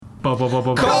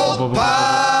Cold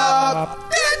Pop.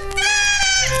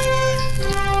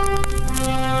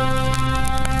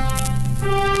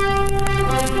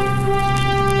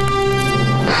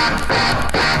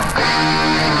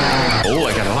 Oh,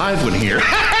 I got a live one here.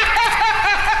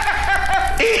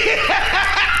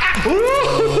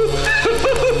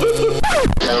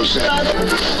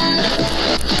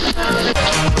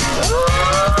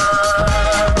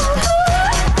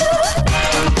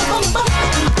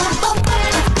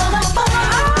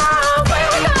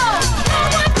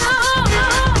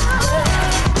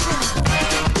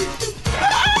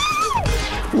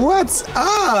 What's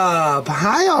up?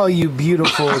 Hi, all you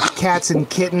beautiful cats and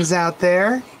kittens out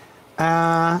there.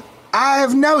 I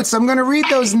have notes. I'm going to read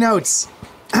those notes.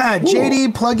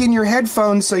 JD, plug in your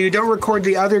headphones so you don't record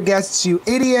the other guests, you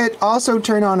idiot. Also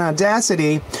turn on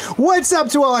Audacity. What's up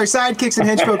to all our sidekicks and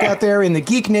henchfolk out there in the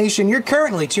Geek Nation? You're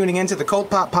currently tuning into the Cult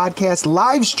Pop Podcast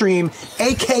live stream,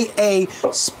 a.k.a.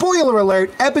 spoiler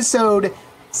alert, episode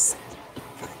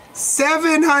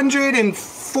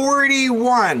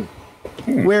 741.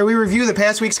 Where we review the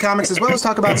past week's comics as well as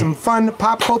talk about some fun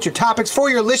pop culture topics for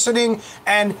your listening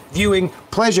and viewing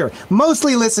pleasure.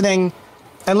 Mostly listening,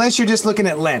 unless you're just looking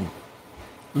at Len.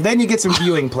 Then you get some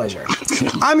viewing pleasure.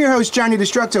 I'm your host, Johnny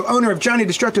Destructo, owner of Johnny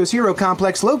Destructo's Hero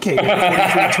Complex, located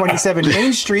at 4327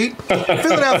 Main Street,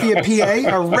 Philadelphia,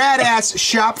 PA, a rad-ass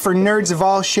shop for nerds of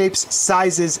all shapes,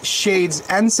 sizes, shades,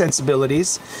 and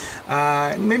sensibilities.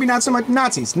 Maybe not so much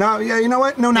Nazis. No, yeah, you know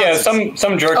what? No Nazis. Yeah,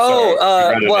 some jerks.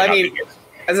 Well, I mean,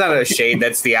 that's not a shade.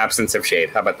 That's the absence of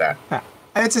shade. How about that?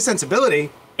 It's a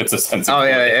sensibility. It's a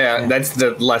sensibility. Oh yeah. That's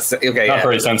the less. Okay, not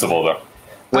very sensible though.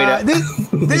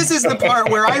 This is the part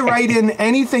where I write in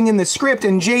anything in the script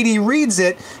and JD reads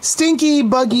it. Stinky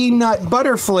Buggy Nut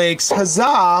Butterflakes,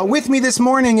 huzzah! With me this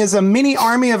morning is a mini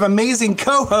army of amazing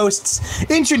co-hosts,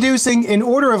 introducing in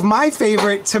order of my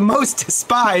favorite to most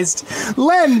despised,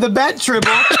 Len the Bat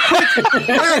Tribble.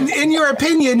 Len, in your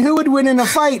opinion, who would win in a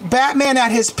fight, Batman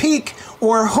at his peak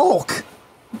or Hulk?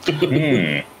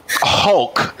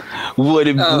 Hulk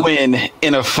would win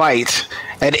in a fight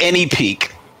at any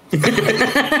peak.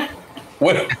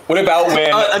 What about when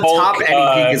Hulk, top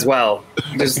any peak as well?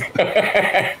 Just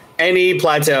any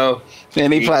plateau.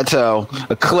 Any plateau,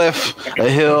 a cliff, a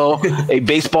hill, a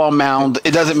baseball mound,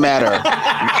 it doesn't matter.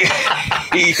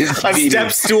 A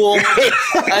step stool.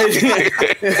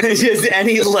 Just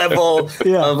any level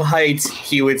of height,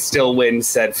 he would still win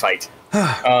said fight.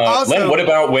 Also, Len, what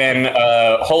about when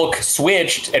Hulk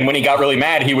switched and when he got really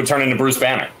mad, he would turn into Bruce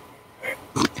Banner?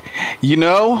 You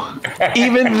know,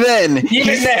 even then,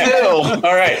 he's still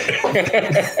all right.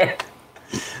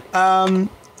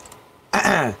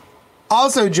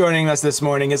 Also joining us this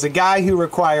morning is a guy who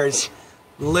requires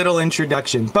little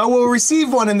introduction, but will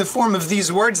receive one in the form of these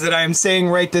words that I am saying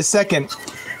right this second.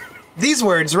 These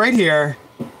words right here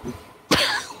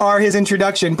are his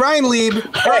introduction. Brian Lieb.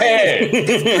 Hey.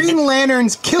 If Green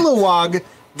Lantern's Kilowog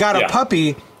got a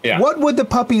puppy, what would the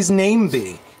puppy's name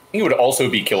be? He would also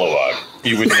be Kilowog.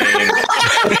 He would name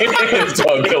his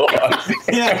dog Kilowog.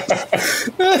 Yeah.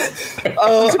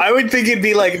 I would think it'd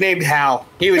be like named Hal.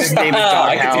 He would just name his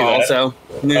dog Hal also.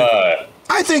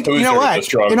 I think, you know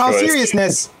what? In all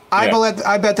seriousness,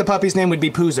 I bet the puppy's name would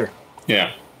be Poozer.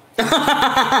 Yeah.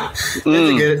 That's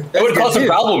good. That would cause some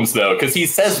problems, though, because he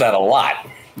says that a lot.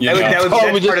 That would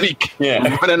be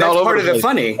part of the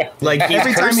funny. Like, he's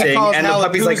every time he cursing, calls and Hal the a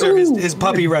puppy's like, Poozer, his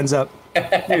puppy runs up.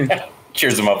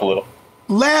 Cheers him up a little.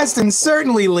 Last and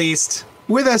certainly least,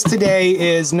 with us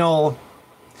today is Noel.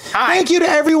 Hi. Thank you to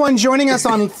everyone joining us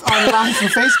on live from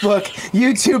Facebook,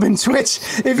 YouTube, and Twitch.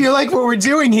 If you like what we're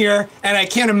doing here, and I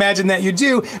can't imagine that you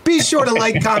do, be sure to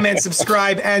like, comment,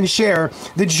 subscribe, and share.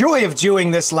 The joy of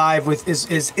doing this live with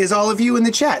is all of you in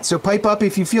the chat. So pipe up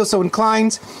if you feel so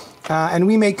inclined, and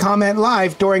we may comment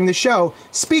live during the show.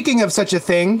 Speaking of such a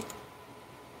thing,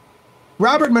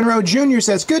 Robert Monroe Jr.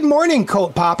 says, "Good morning,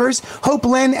 Cult Poppers. Hope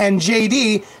Len and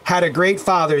JD had a great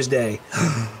Father's Day."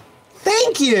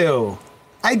 Thank you.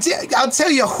 I'll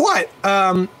tell you what.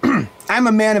 I'm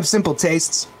a man of simple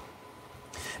tastes.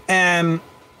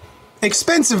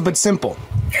 Expensive but simple.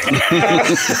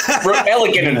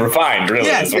 Elegant and refined, really.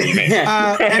 Yes. Is what you mean.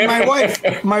 And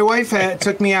my wife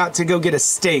took me out to go get a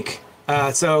steak.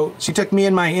 So she took me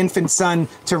and my infant son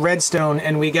to Redstone,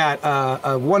 and we got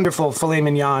a wonderful filet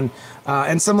mignon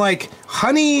and some like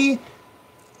honey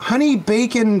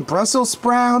bacon Brussels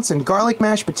sprouts and garlic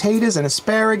mashed potatoes and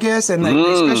asparagus, and like,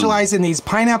 they specialize in these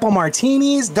pineapple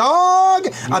martinis. Dog,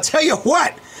 I'll tell you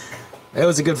what, it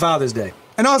was a good Father's Day.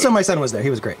 And also my son was there. He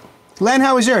was great. Len,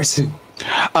 how was yours?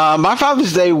 My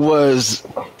Father's Day was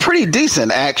pretty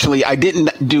decent, actually. I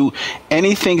didn't do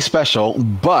anything special,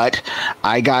 but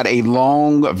I got a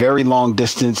very long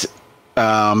distance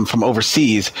from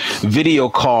overseas video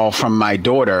call from my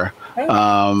daughter,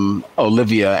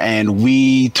 Olivia, and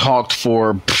we talked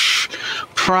for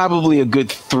probably a good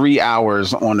 3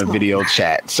 hours on a video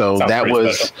chat. So that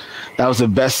was the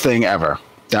best thing ever.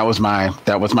 That was my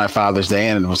Father's Day,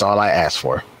 and it was all I asked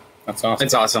for. That's awesome.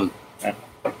 It's awesome. Yeah.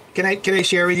 Can I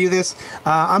share with you this?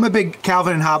 I'm a big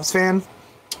Calvin and Hobbes fan,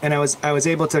 and I was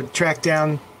able to track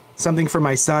down something for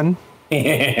my son.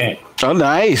 Oh,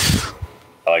 nice.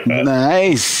 I like that.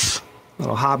 Nice.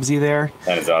 Little Hobbesy there.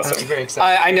 That is awesome. Very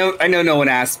excited. I know no one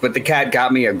asked, but the cat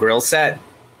got me a grill set.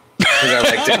 Because I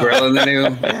like to grill in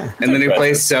the new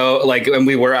place. So and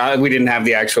we didn't have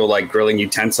the actual grilling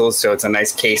utensils, so it's a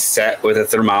nice case set with a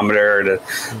thermometer,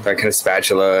 that kind of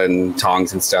spatula and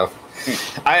tongs and stuff.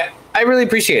 I really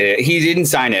appreciate it. He didn't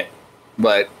sign it,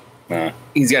 but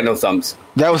he's got no thumbs.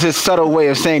 That was his subtle way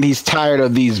of saying he's tired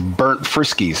of these burnt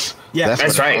Friskies. Yeah,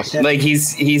 That's right. Yeah.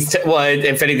 He's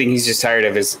if anything, he's just tired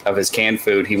of his canned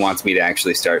food. He wants me to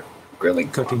actually start grilling,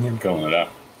 cooking him. Going it up.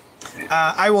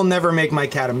 I will never make my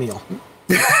cat a meal.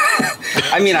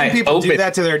 I mean, People do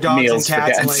that to their dogs and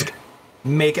cats, cats. and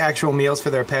make actual meals for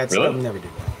their pets. Really? I'll never do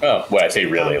that. Oh, well, I say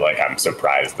really, I'm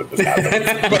surprised that this happens.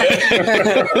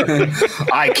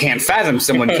 I can't fathom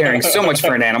someone caring so much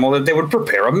for an animal that they would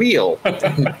prepare a meal.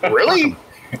 Really?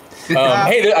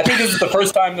 Hey, I think this is the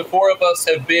first time the four of us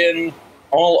have been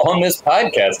all on this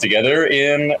podcast together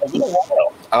in a little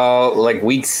while. Oh,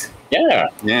 weeks. Yeah.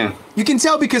 You can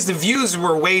tell because the views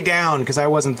were way down because I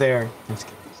wasn't there.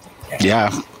 Yeah.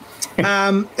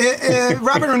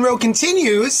 Robert Monroe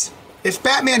continues. If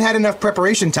Batman had enough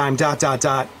preparation time, ...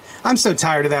 I'm so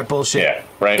tired of that bullshit. Yeah,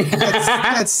 right?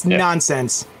 That's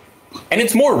nonsense. And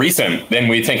it's more recent than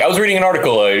we think. I was reading an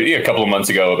article a couple of months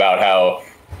ago about how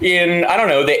in,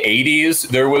 the 80s,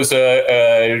 there was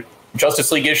a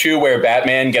Justice League issue where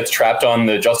Batman gets trapped on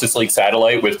the Justice League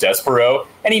satellite with Despero,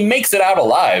 and he makes it out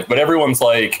alive, but everyone's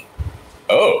like,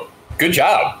 oh, good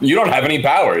job. You don't have any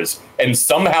powers, and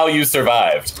somehow you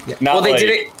survived. Yeah. Well, they did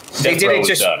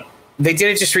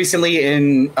it just recently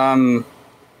in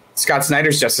Scott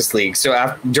Snyder's Justice League.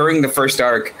 So during the first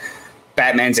arc,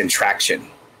 Batman's in traction.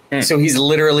 So he's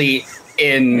literally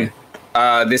in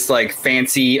this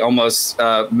fancy, almost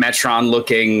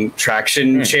Metron-looking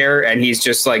traction chair, and he's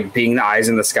just being the eyes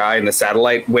in the sky in the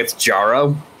satellite with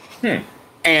Jarro.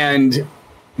 And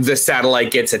the satellite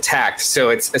gets attacked. So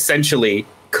it's essentially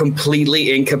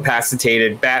completely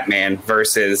incapacitated Batman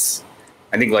versus,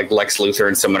 I think, Lex Luthor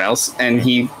and someone else, and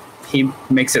he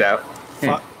makes it out.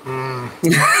 I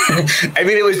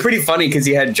mean, it was pretty funny because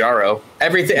he had Jarro.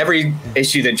 Every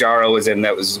issue that Jarro was in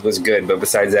that was good, but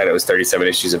besides that, it was 37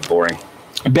 issues of boring.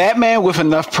 Batman with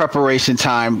enough preparation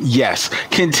time, yes,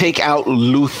 can take out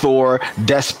Luthor,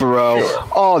 Despero,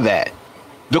 all that.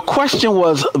 The question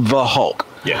was the Hulk.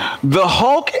 Yeah. The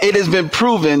Hulk, it has been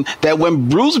proven that when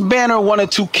Bruce Banner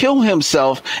wanted to kill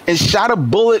himself and shot a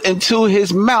bullet into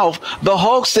his mouth, the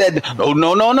Hulk said, oh,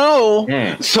 no.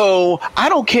 So I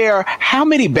don't care how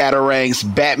many batarangs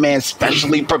Batman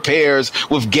specially prepares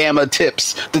with gamma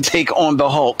tips to take on the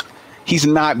Hulk. He's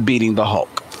not beating the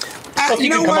Hulk.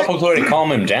 You can come up with a way to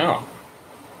calm him down.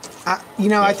 I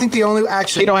think the only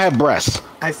He don't have breasts.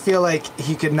 I feel like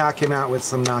he could knock him out with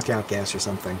some knockout gas or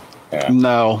something. Yeah.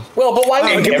 No. Well, but why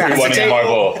would everyone in the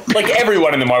Marvel,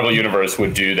 everyone in the Marvel universe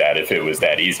would do that if it was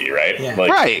that easy, right? Yeah.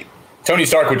 Right. Tony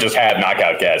Stark would just have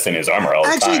knockout gas in his armor all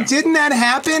the time. Actually, didn't that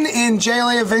happen in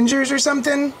JLA Avengers or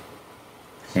something?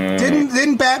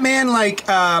 Didn't Batman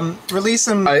release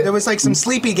some? There was some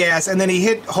sleepy gas, and then he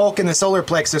hit Hulk in the solar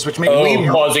plexus, which made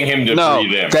him causing him to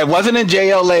breathe in. That wasn't in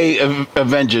JLA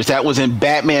Avengers. That was in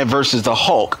Batman versus the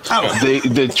Hulk,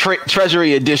 the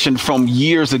Treasury edition from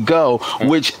years ago,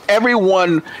 which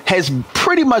everyone has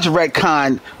pretty much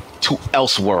retconned to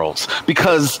Elseworlds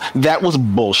because that was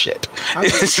bullshit.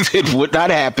 It would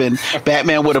not happen.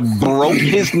 Batman would have broke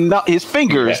his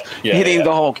fingers hitting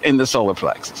the Hulk in the solar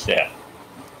plexus. Yeah.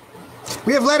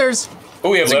 We have letters. Oh,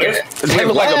 we have letters? That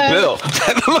look like a bill.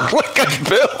 That look like a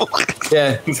bill.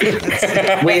 Yeah.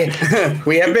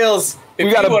 we have bills. If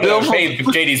we got a bill to pay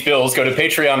JD's bills, go to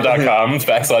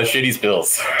patreon.com/JD's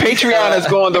bills. Patreon is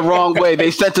going the wrong way.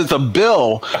 They sent us a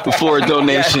bill for a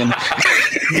donation.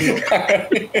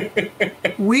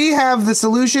 We have the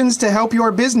solutions to help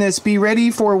your business be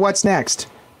ready for what's next.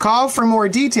 Call for more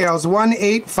details,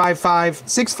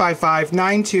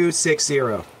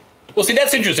 1-855-655-9260. Well, see,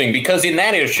 that's interesting because in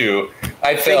that issue,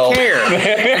 I felt... They care.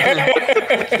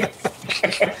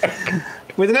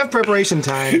 with enough preparation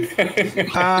time.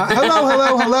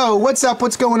 Hello. What's up?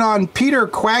 What's going on? Peter,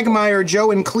 Quagmire,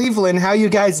 Joe in Cleveland. How you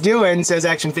guys doing? Says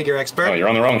Action Figure Expert. Oh, you're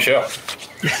on the wrong show.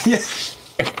 Yeah.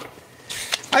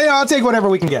 I'll take whatever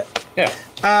we can get. Yeah.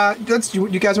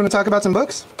 You guys want to talk about some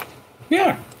books?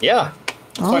 Yeah. Yeah.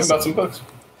 Let's talk about some books.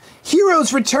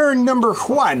 Heroes Return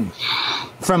 #1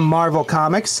 from Marvel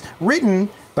Comics, written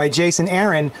by Jason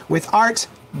Aaron with art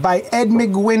by Ed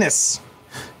McGuinness.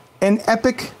 An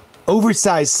epic,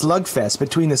 oversized slugfest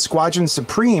between the Squadron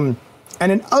Supreme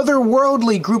and an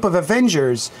otherworldly group of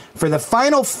Avengers for the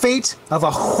final fate of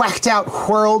a whacked-out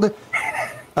world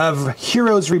of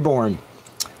Heroes Reborn.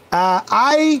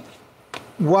 I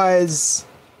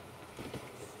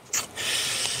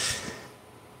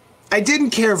didn't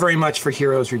care very much for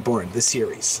Heroes Reborn, the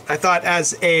series. I thought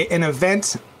as an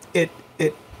event, it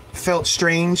felt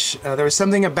strange. There was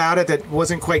something about it that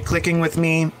wasn't quite clicking with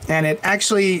me. And it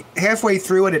actually, halfway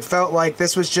through it felt like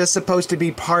this was just supposed to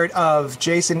be part of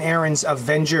Jason Aaron's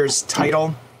Avengers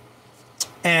title.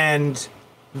 And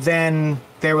then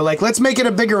they were like, let's make it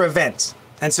a bigger event.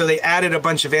 And so they added a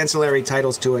bunch of ancillary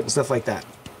titles to it and stuff like that.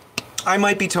 I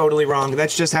might be totally wrong.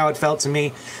 That's just how it felt to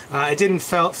me. It didn't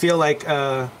feel like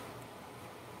an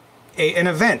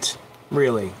event,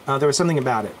 really. There was something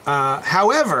about it.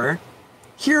 However,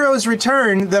 Heroes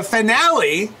Return, the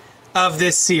finale of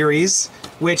this series,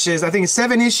 which is, I think,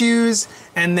 7 issues,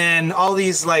 and then all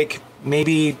these, like,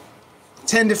 maybe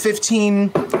 10 to 15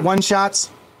 one-shots.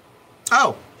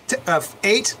 Oh,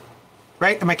 8?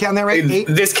 Right? Am I counting that right? 8?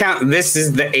 This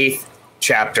is the 8th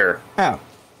chapter. Oh.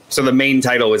 So the main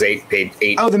title was 8.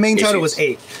 Oh, the main title was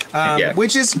issues. 8, Yeah.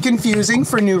 which is confusing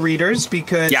for new readers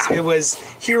because it was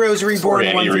Heroes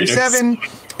Reborn 1 through 7,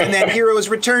 and then Heroes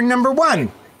Return #1,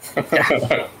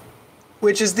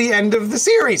 which is the end of the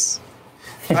series.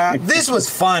 This was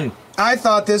fun. I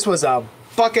thought this was a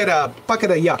bucket of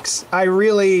yucks. I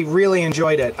really, really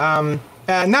enjoyed it. Not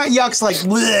yucks like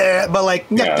bleh, but like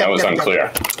Yeah, that was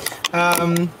unclear.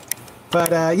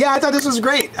 But I thought this was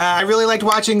great. I really liked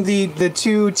watching the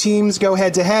two teams go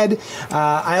head to head.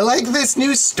 I like this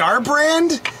new Star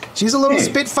Brand. She's a little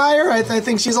Spitfire. I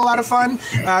think she's a lot of fun.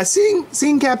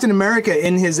 Seeing Captain America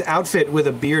in his outfit with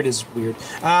a beard is weird.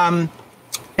 I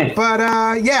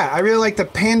really like the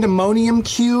Pandemonium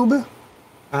Cube.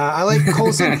 I like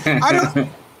Coulson. I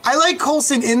like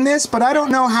Coulson in this, but I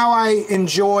don't know how I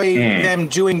enjoy them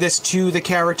doing this to the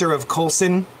character of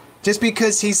Coulson. Just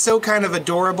because he's so kind of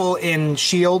adorable in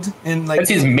S.H.I.E.L.D. and like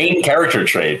that's his main character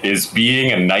trait is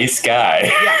being a nice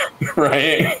guy. Yeah.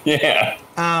 Right? Yeah.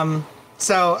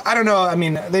 So I don't know. I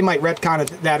mean, they might retcon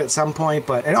that at some point,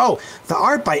 but the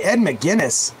art by Ed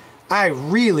McGuinness. I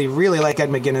really, really like Ed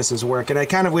McGuinness's work, and I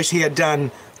kind of wish he had done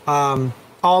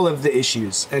all of the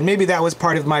issues. And maybe that was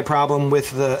part of my problem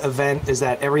with the event, is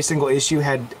that every single issue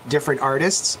had different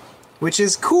artists, which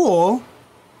is cool.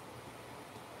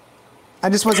 I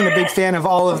just wasn't a big fan of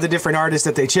all of the different artists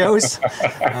that they chose.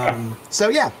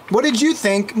 What did you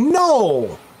think?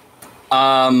 No.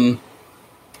 I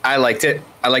liked it.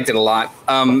 I liked it a lot.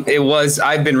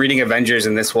 I've been reading Avengers,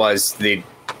 and this was the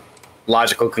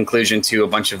logical conclusion to a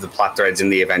bunch of the plot threads in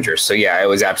the Avengers. So yeah, it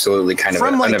was absolutely kind of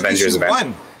an Avengers event.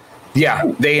 1.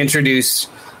 Yeah, they introduce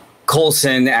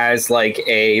Coulson as like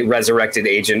a resurrected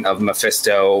agent of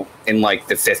Mephisto in like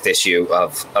the 5th issue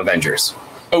of Avengers.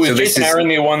 Oh, is Jason Aaron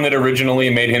the one that originally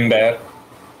made him bad?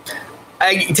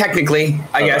 Technically,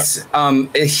 I guess. So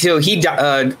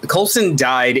Coulson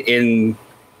died in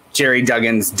Jerry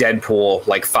Duggan's Deadpool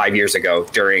like 5 years ago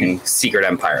during Secret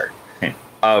Empire.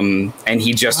 And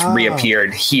he just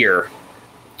reappeared here.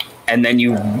 And then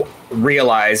you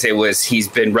realize he's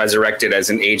been resurrected as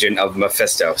an agent of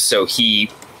Mephisto. So he's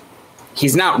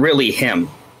not really him.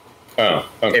 Oh,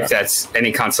 okay. If that's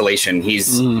any consolation.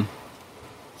 He's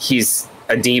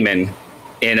a demon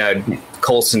in a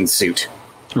Coulson suit.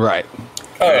 Right.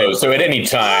 Oh, so at any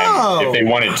time, if they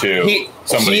wanted to,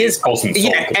 somebody is Coulson's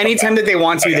soul. Yeah, anytime that they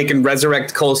want to, they can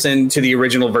resurrect Coulson to the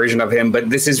original version of him. But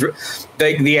this is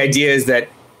the idea is that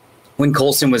when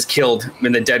Coulson was killed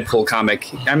in the Deadpool comic,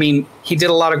 I mean, he did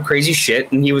a lot of crazy shit,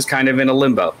 and he was kind of in a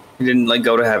limbo. He didn't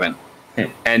go to heaven,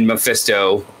 and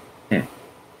Mephisto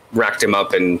racked him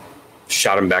up and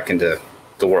shot him back into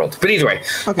the world. But either way,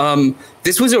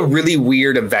 this was a really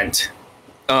weird event.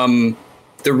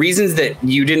 The reasons that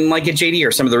you didn't like it, JD,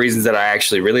 are some of the reasons that I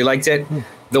actually really liked it.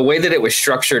 The way that it was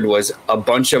structured was a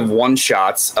bunch of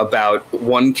one-shots about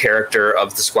one character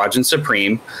of the Squadron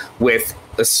Supreme with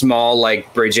a small,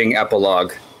 like, bridging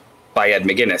epilogue by Ed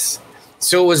McGuinness.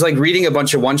 So it was like reading a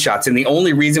bunch of one-shots, and the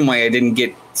only reason why I didn't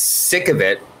get sick of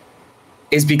it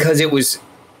is because it was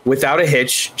without a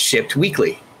hitch, shipped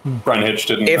weekly. Brian Hitch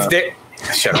didn't.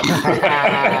 Shut up.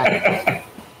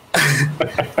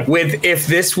 If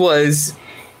this was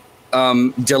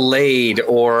delayed,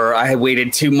 or I had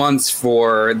waited 2 months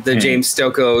for the James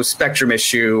Stokoe Spectrum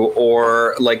issue,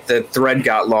 or like the thread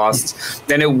got lost,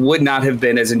 then it would not have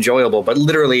been as enjoyable. But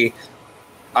literally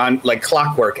on like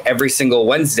clockwork, every single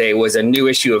Wednesday was a new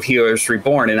issue of Heroes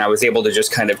Reborn, and I was able to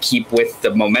just kind of keep with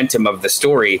the momentum of the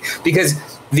story, because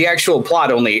the actual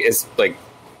plot only is like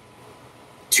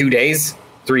 2 days,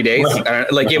 3 days.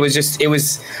 Like it was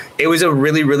a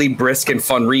really, really brisk and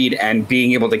fun read, and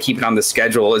being able to keep it on the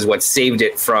schedule is what saved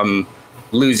it from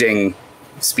losing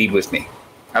speed with me.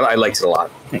 I liked it a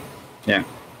lot. Yeah.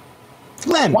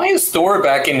 Len. Why is Thor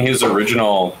back in his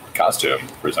original costume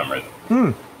for some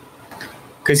reason?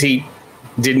 Because he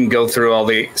didn't go through all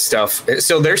the stuff.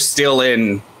 So they're still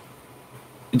in,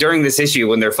 during this issue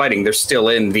when they're fighting, they're still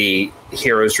in the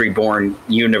Heroes Reborn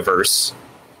universe.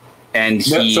 And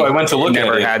he so I went to look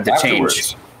never at it had to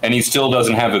change. And he still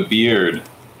doesn't have a beard.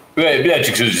 That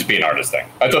could just be an artist thing.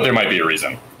 I thought there might be a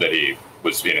reason that he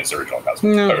was in his original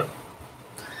costume. No. Okay.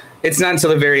 It's not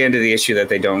until the very end of the issue that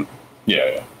they don't,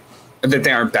 Yeah. that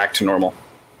they aren't back to normal.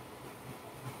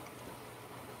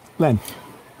 Len.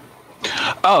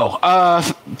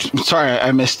 Sorry,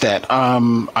 I missed that.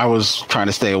 I was trying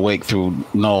to stay awake through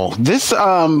Noel. This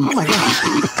Oh my God.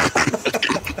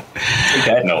 Take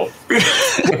that note.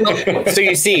 So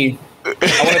you see, I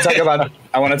want to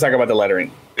talk about the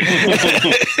lettering.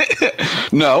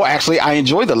 No, actually, I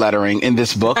enjoy the lettering in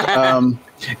this book.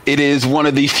 It is one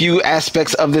of the few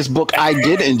aspects of this book I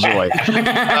did enjoy.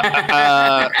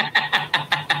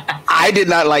 I did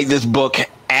not like this book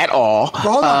at all.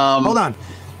 Hold on.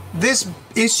 This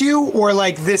issue or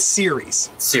like this series?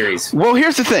 Series. Well,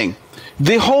 here's the thing.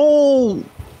 The whole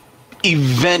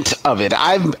event of it,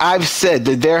 I've said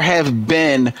that there have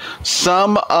been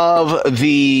some of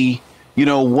the,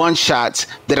 one shots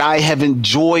that I have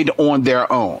enjoyed on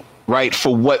their own, right?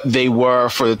 For what they were,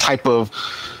 for the type of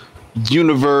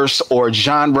universe or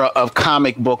genre of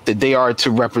comic book that they are to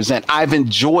represent. I've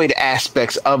enjoyed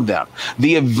aspects of them.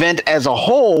 The event as a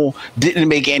whole didn't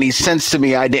make any sense to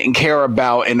me. I didn't care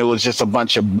about, and it was just a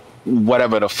bunch of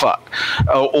whatever the fuck.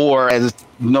 Or as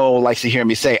Noel likes to hear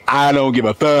me say, I don't give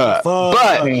a fuck.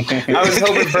 But I was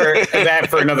hoping for that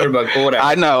for another book, but whatever.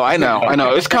 I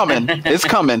know. It's coming. It's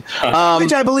coming.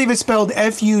 Which I believe is spelled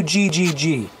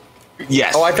Fuggg.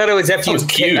 Yes. Oh, I thought it was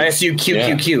Q.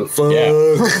 F-U-Q-Q-Q.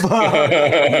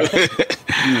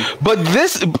 But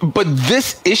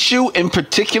this issue in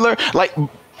particular, like,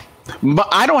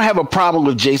 I don't have a problem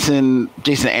with Jason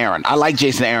Aaron. I like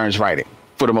Jason Aaron's writing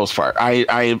for the most part.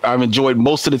 I've enjoyed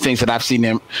most of the things that I've seen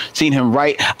him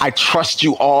write. I trust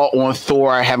you all on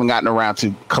Thor. I haven't gotten around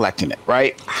to collecting it,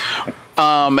 right?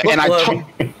 And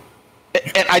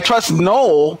I trust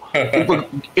Noel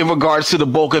in regards to the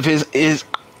bulk of his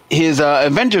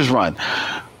Avengers run.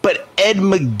 But Ed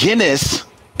McGuinness,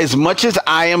 as much as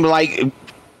I am like,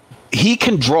 he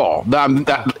can draw.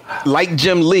 Like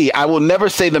Jim Lee, I will never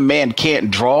say the man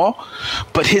can't draw,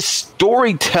 but his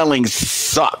storytelling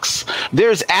sucks.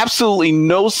 There's absolutely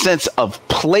no sense of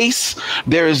place.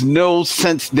 There is no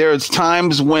sense. There's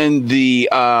times when the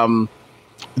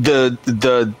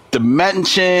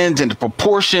dimensions and the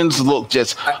proportions look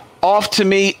just off to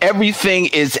me. Everything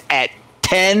is at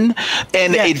 10,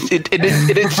 and it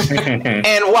is.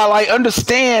 And while I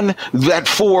understand that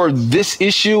for this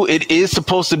issue, it is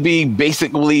supposed to be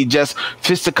basically just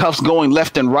fisticuffs going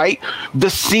left and right, the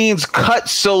scenes cut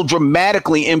so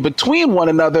dramatically in between one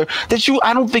another that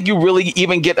I don't think you really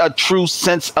even get a true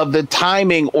sense of the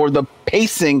timing or the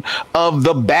pacing of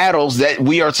the battles that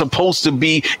we are supposed to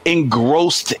be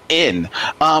engrossed in.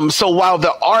 So while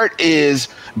the art is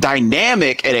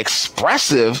dynamic and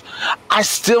expressive, I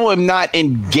still am not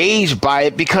engaged by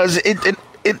it because it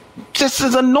just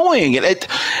is annoying. It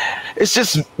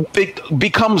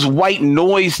becomes white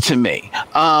noise to me.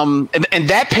 And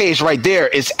that page right there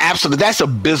is that's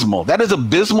abysmal. That is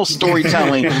abysmal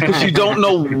storytelling because you don't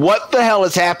know what the hell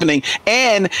is happening.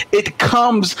 And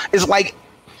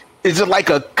is it like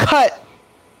a cut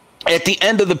at the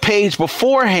end of the page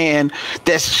beforehand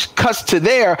that cuts to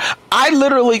there?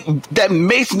 That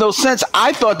makes no sense.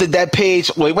 I thought that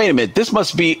page, wait a minute, this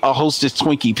must be a Hostess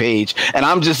Twinkie page,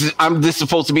 and this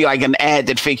supposed to be like an ad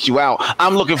that fakes you out.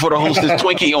 I'm looking for the Hostess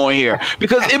Twinkie on here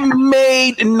because it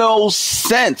made no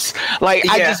sense. Like,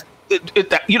 yeah.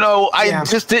 I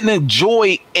just didn't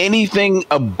enjoy anything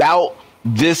about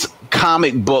this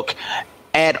comic book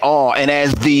at all. And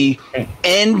as the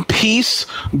end piece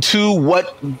to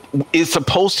what is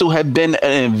supposed to have been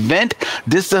an event,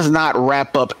 this does not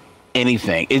wrap up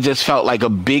anything. It just felt like a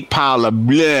big pile of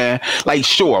bleh. Like,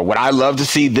 sure, would I love to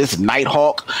see this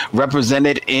Nighthawk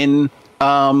represented in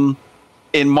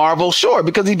Marvel? Sure,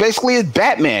 because he basically is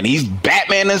Batman. He's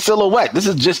Batman in silhouette. This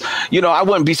is just, I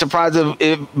wouldn't be surprised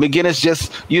if McGinnis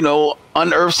just,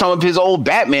 unearthed some of his old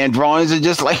Batman drawings and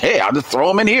just like, hey, I'll just throw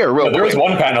them in here real quick. There was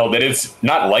one panel that it's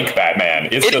not like Batman.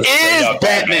 It is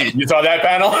Batman. You saw that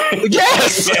panel?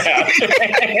 Yes.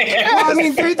 Well, I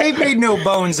mean, they've made no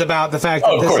bones about the fact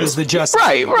that this is the Justice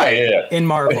League in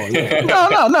Marvel. Yeah. No.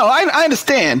 I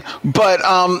understand, but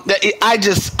I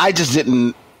just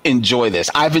didn't enjoy this.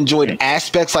 I've enjoyed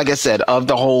aspects, like I said, of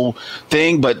the whole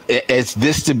thing, but it's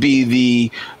this to be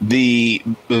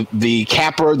the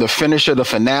capper, the finisher, the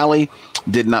finale,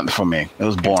 did nothing for me. It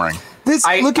was boring.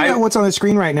 Looking at what's on the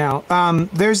screen right now,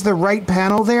 there's the right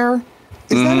panel there.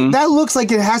 That looks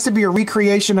like it has to be a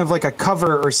recreation of like a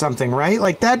cover or something, right?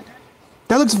 Like that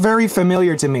looks very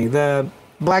familiar to me. The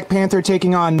Black Panther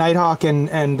taking on Nighthawk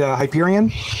and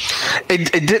Hyperion.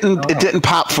 It didn't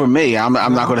pop for me. I'm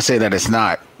not going to say that it's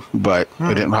not, but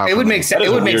it didn't pop. It would make sense.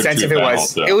 It would make sense if it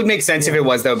was. So. It would make sense if it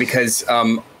was though, because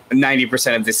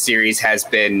 90% of this series has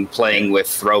been playing with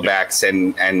throwbacks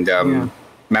and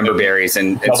member berries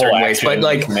in certain ways. But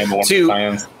like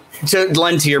to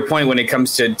lend to your point when it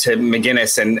comes to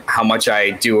McGinnis and how much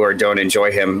I do or don't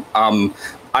enjoy him.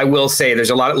 I will say there's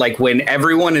a lot of like when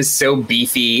everyone is so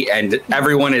beefy and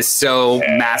everyone is so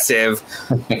massive,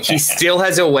 he still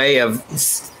has a way of,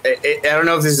 I don't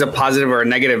know if this is a positive or a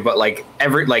negative, but like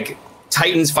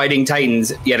Titans fighting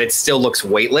Titans, yet it still looks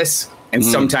weightless. And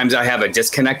sometimes I have a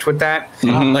disconnect with that.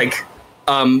 Like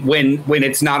when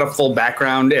it's not a full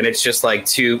background and it's just like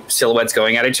two silhouettes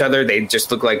going at each other, they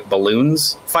just look like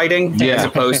balloons fighting as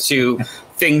opposed to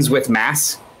things with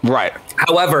mass. Right.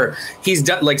 However, he's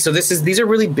done these are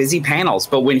really busy panels,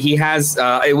 but when he has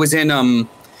it was in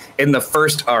the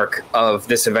first arc of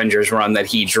this Avengers run that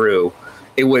he drew,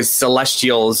 it was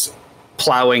Celestials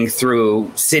plowing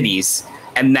through cities,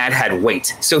 and that had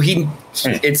weight. So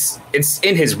it's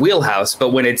in his wheelhouse, but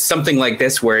when it's something like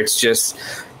this where it's just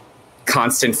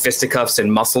constant fisticuffs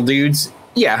and muscle dudes,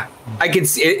 I could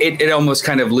see it almost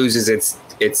kind of loses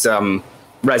its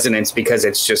resonance because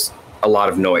it's just a lot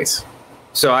of noise.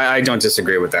 So I don't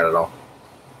disagree with that at all.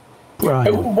 Right.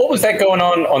 What was that going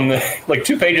on the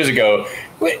 2 pages ago?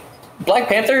 Black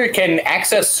Panther can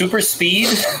access super speed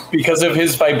because of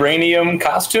his vibranium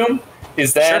costume.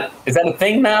 Is that a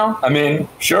thing now? I mean,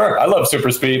 sure. I love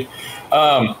super speed.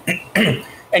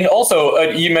 And also,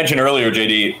 you mentioned earlier,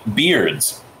 JD,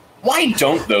 beards. Why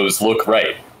don't those look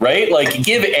right? Right? Like,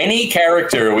 give any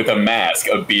character with a mask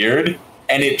a beard,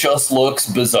 and it just looks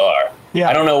bizarre. Yeah.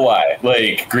 I don't know why.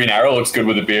 Like, Green Arrow looks good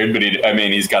with a beard, but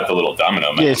he's got the little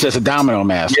domino mask. Yeah, it's just a domino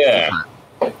mask. Yeah.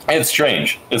 It's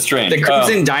strange. The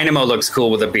Crimson Dynamo looks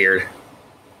cool with a beard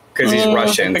because he's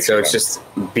Russian, so it's just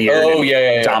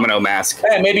beard domino mask.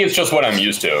 Maybe it's just what I'm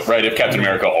used to, right? If Captain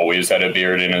America always had a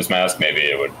beard in his mask, maybe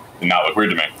it would not look weird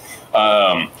to me.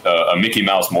 A Mickey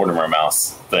Mouse, Mortimer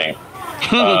Mouse thing.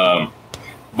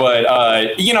 But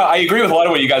I agree with a lot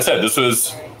of what you guys said.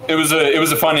 It was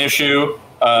a fun issue.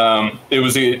 It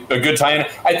was a good tie-in.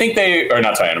 I think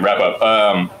wrap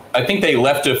up. I think they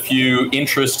left a few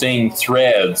interesting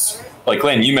threads. Like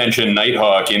Glenn, you mentioned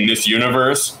Nighthawk in this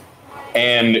universe.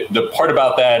 And the part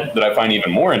about that I find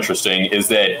even more interesting is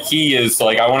that he is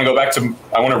like, I want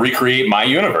to recreate my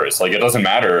universe. Like, it doesn't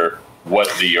matter what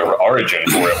the origin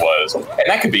for it was. And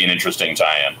that could be an interesting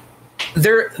tie-in.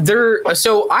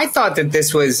 So I thought that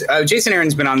this was, Jason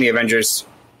Aaron's been on the Avengers.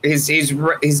 He's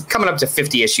coming up to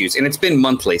 50 issues, and it's been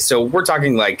monthly. So we're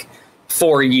talking like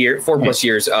 4 plus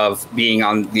years of being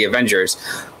on the Avengers.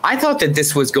 I thought that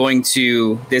this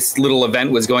little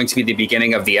event was going to be the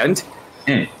beginning of the end.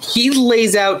 He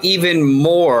lays out even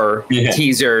more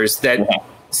teasers that,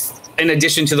 in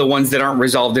addition to the ones that aren't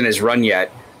resolved in his run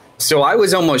yet. So I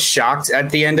was almost shocked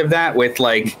at the end of that with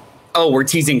like, oh, we're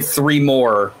teasing 3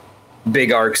 more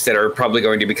big arcs that are probably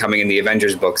going to be coming in the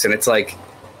Avengers books. And it's like,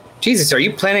 Jesus, are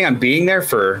you planning on being there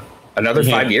for another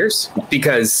 5 years?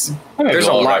 Because there's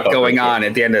a lot going on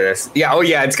at the end of this. Yeah. Oh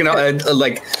yeah. It's going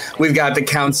to we've got the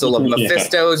Council of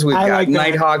Mephistos. We've got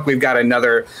Nighthawk. We've got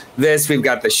we've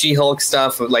got the She-Hulk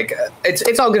stuff. Like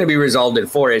it's all going to be resolved in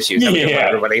 4 issues.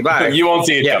 Everybody. Bye. You won't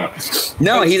see it coming.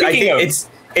 No, I think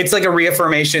it's like a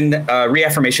reaffirmation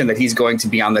that he's going to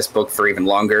be on this book for even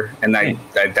longer. And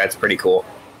that's pretty cool.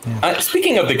 Yeah.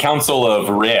 Speaking of the Council of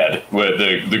Red, with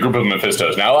the group of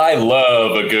Mephistos, now I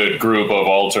love a good group of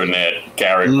alternate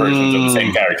versions of the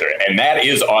same character, and that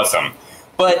is awesome.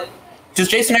 But does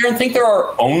Jason Aaron think there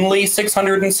are only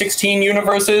 616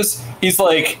 universes? He's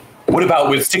like, what about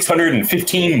with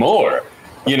 615 more?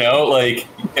 You know, like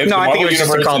if No, the I think it was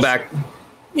just a Universe is- callback.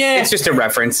 Yeah, It's just a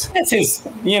reference. it's his.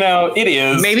 You know, it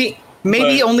is. Maybe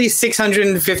But- only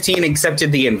 615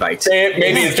 accepted the invite.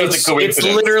 Maybe it's just a coincidence.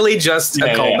 It's literally just a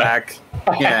Yeah, callback.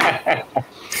 Yeah.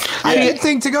 I did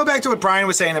think, to go back to what Brian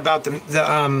was saying about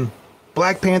the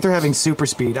Black Panther having super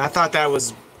speed. I thought that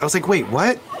was. I was like, wait,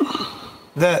 what?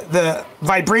 The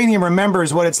vibranium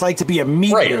remembers what it's like to be a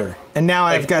meteor, Right. and now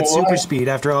I've Like, got what? super speed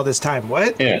after all this time.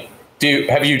 What? Yeah.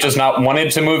 Have you just not wanted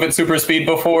to move at super speed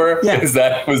before? Yeah. Was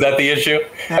that the issue?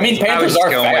 I mean, I was Panthers just are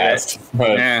going with fast,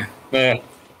 but Yeah.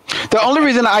 The only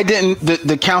reason I didn't,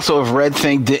 the Council of Red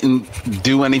thing didn't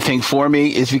do anything for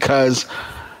me is because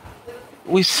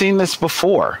we've seen this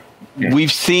before. Yeah.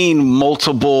 We've seen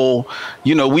multiple,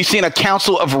 we've seen a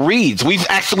Council of Reeds. We've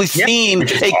actually seen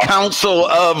Which is a awesome. Council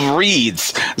of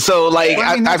Reeds. So, like,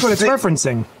 Well, I mean, that's what it's seen-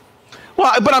 referencing.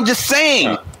 well, but I'm just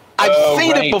saying, I've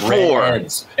seen it before.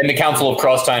 Right. And the Council of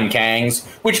Crosstime Kangs,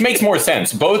 which makes more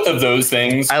sense. Both of those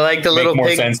things I like the make little more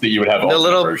pig- sense that you would have the alternate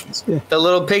little- versions. The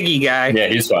little piggy guy. Yeah,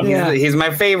 he's fun. Yeah. He's my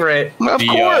favorite. Of The,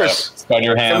 course.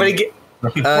 Spider Ham. Somebody get.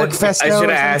 Pork Festo I should or have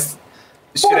asked.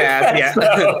 Should have asked. Yeah.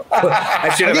 I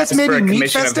should I have guess asked for maybe a Meat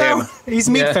commission of him. Festo. He's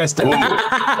Meat Yeah. Festo.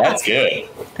 Ooh, that's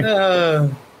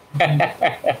good.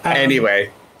 Anyway,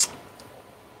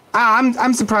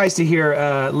 I'm surprised to hear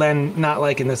Len not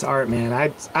liking this art, man.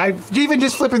 I even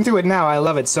just flipping through it now, I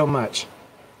love it so much.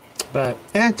 But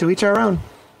to each our own.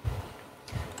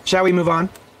 Shall we move on?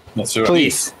 Let's do it.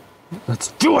 Please. Let's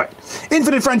do it.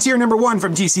 Infinite Frontier #1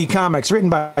 from DC Comics, written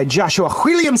by Joshua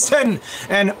Williamson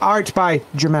and art by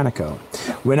Germanico.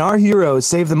 When our heroes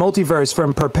saved the multiverse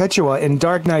from Perpetua in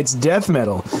Dark Knight's death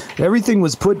metal, everything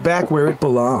was put back where it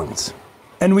belongs.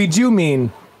 And we do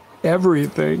mean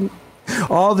everything.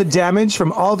 All the damage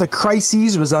from all the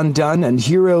crises was undone, and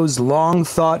heroes long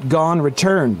thought gone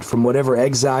returned from whatever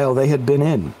exile they had been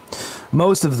in.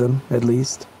 Most of them, at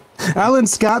least. Alan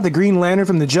Scott, the Green Lantern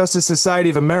from the Justice Society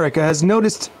of America, has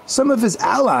noticed some of his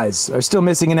allies are still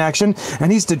missing in action,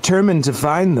 and he's determined to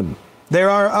find them. There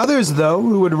are others, though,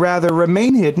 who would rather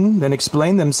remain hidden than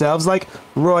explain themselves, like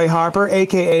Roy Harper,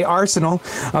 aka Arsenal,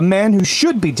 a man who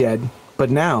should be dead, but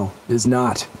now is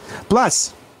not.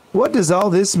 Plus, what does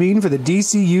all this mean for the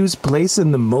DCU's place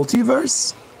in the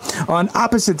multiverse? On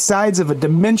opposite sides of a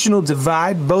dimensional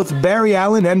divide, both Barry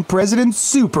Allen and President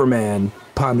Superman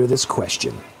ponder this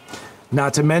question.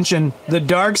 Not to mention the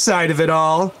dark side of it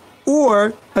all,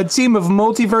 or a team of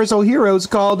multiversal heroes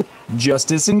called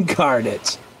Justice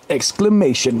Incarnate!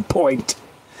 Exclamation point.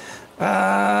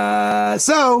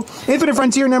 So, Infinite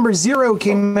Frontier #0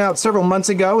 came out several months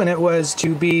ago, and it was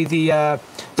to be the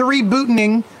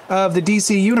rebooting of the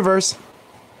DC universe.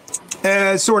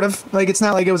 Sort of. Like, it's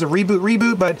not like it was a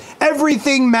reboot, but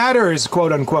everything matters,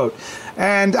 quote unquote.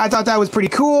 And I thought that was pretty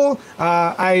cool.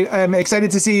 I am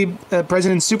excited to see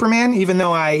President Superman, even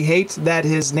though I hate that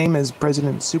his name is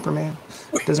President Superman.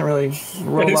 Doesn't really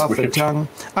roll is off the weird. tongue.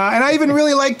 And I even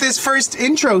really like this first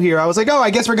intro here. I was like, oh, I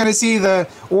guess we're going to see the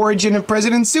origin of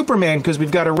President Superman, because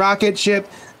we've got a rocket ship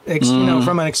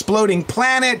from an exploding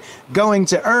planet going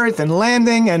to Earth and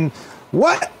landing. And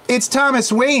what? It's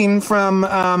Thomas Wayne from,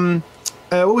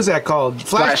 what was that called?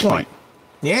 Flashpoint.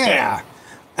 Yeah.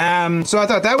 So I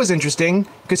thought that was interesting,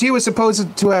 because he was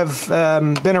supposed to have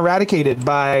been eradicated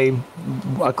by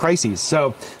a crisis.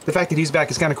 So the fact that he's back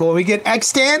is kind of cool. We get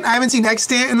Extant. I haven't seen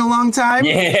Extant in a long time.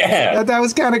 Yeah. That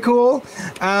was kind of cool.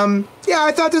 Yeah,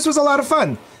 I thought this was a lot of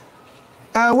fun.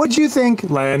 What'd you think,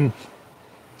 Len?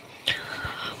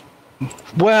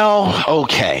 Well,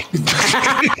 okay.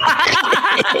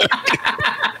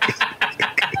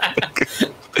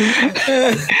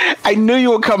 I knew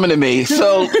you were coming to me.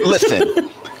 So listen,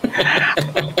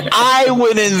 I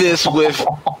went in this with,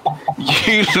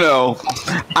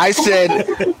 I said,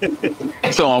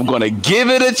 so I'm going to give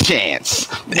it a chance.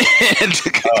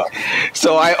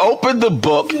 So I opened the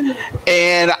book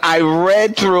and I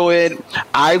read through it.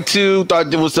 I too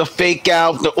thought it was a fake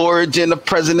out, the origin of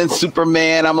President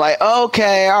Superman. I'm like,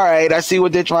 okay, all right. I see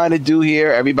what they're trying to do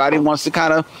here. Everybody wants to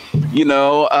kind of,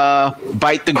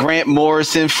 bite the Grant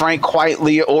Morrison, Frank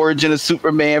Quitely origin of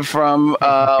Superman from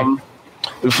what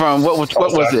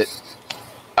was it?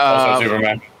 Also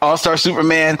Superman. All-Star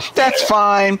Superman. That's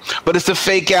fine, but it's a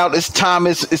fake out. It's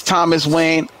Thomas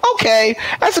Wayne. Okay,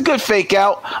 that's a good fake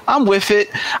out. I'm with it.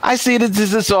 I see that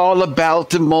this is all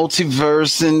about the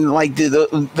multiverse and like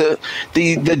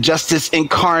the Justice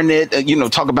Incarnate.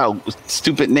 Talk about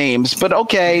stupid names, but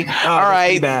okay, all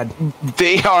right. Bad.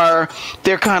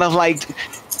 They're kind of like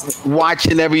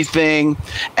watching everything,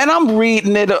 and I'm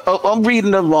reading it. I'm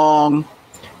reading along.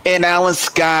 and Alan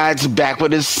Scott's back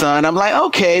with his son. I'm like,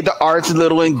 okay, the art's a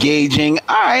little engaging.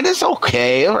 All right, it's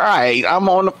okay. All right, I'm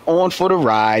on for the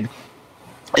ride.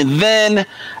 And then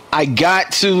I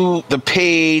got to the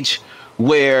page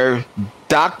where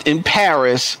in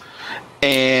Paris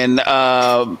and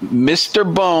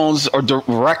Mr. Bones or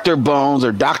Director Bones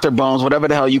or Dr. Bones, whatever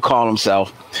the hell you call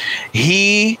himself,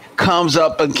 he comes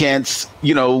up against,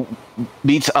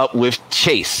 meets up with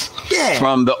Chase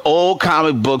from the old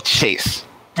comic book Chase.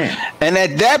 And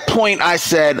at that point I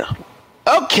said,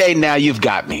 okay, now you've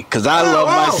got me, because I love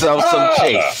myself some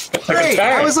Chase. Great.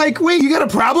 I was like, wait, you got a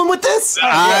problem with this?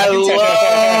 I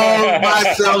love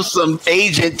myself some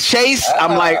Agent Chase.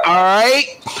 I'm like, all right,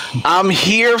 I'm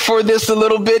here for this a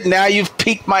little bit. Now you've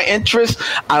piqued my interest.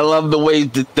 I love the way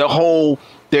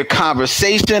their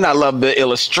conversation. I love the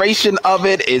illustration of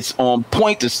it. It's on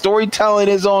point. The storytelling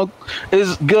is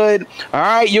good. All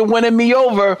right, you're winning me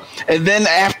over. And then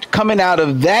after coming out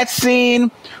of that scene,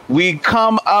 we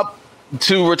come up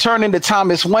to returning to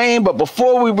Thomas Wayne. But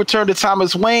before we return to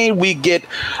Thomas Wayne, we get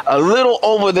a little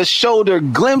over the shoulder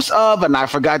glimpse of, and I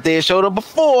forgot they had showed up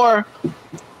before,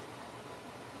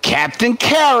 Captain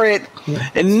Carrot.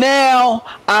 And now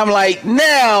I'm like,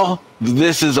 now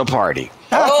this is a party.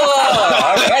 All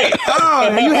right.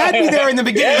 Oh, you had me there in the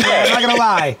beginning. Yeah. I'm not gonna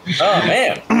lie. Oh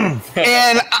man.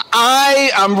 And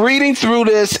I'm reading through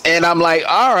this and I'm like,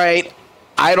 all right,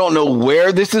 I don't know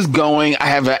where this is going. I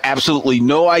have absolutely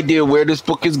no idea where this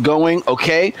book is going.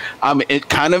 Okay, I'm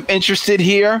kind of interested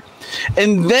here.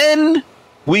 And then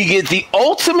we get the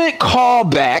ultimate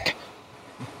callback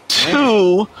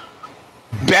to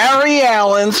Barry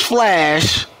Allen's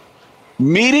Flash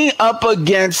meeting up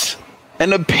against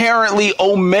an apparently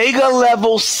Omega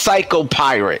level psycho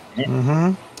pirate.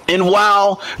 Mm-hmm. And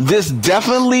while this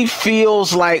definitely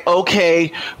feels like,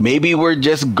 okay, maybe we're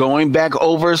just going back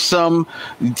over some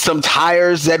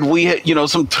tires that we had,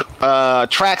 some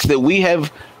tracks that we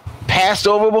have passed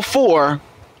over before,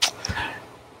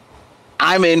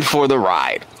 I'm in for the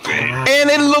ride.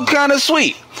 And it looked kind of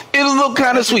sweet.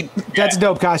 That's a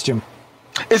dope costume.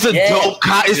 It's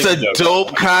a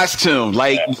dope costume.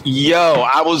 Like,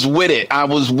 I was with it.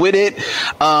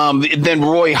 Then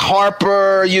Roy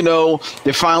Harper,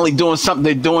 they're finally doing something.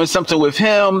 They're doing something with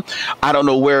him. I don't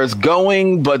know where it's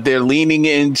going, but they're leaning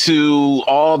into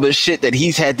all the shit that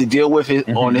he's had to deal with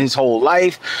on his whole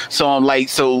life. So I'm like,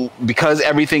 because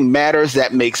everything matters,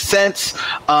 that makes sense.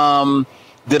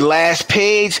 The last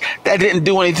page, that didn't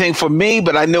do anything for me,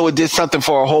 but I know it did something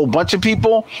for a whole bunch of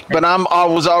people. But I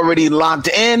was already locked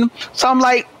in, so I'm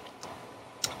like,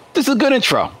 this is a good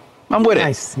intro. I'm with it.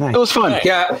 Nice. It was fun.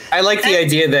 Yeah, I like the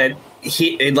idea that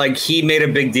he made a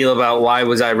big deal about why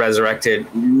was I resurrected.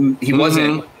 He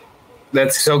wasn't.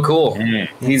 That's so cool.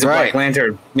 He's a Black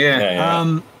Lantern.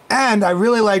 Yeah. And I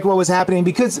really like what was happening,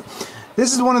 because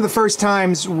this is one of the first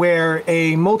times where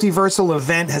a multiversal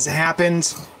event has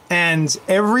happened and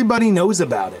everybody knows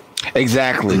about it.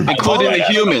 Exactly. Including the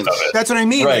humans. That's what I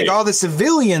mean. Right. Like, all the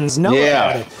civilians know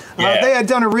about it. They had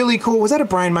done a really cool, was that a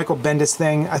Brian Michael Bendis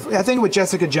thing? I think with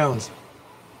Jessica Jones.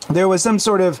 There was some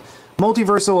sort of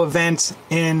multiversal event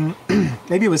in,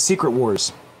 maybe it was Secret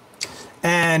Wars.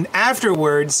 And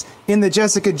afterwards, in the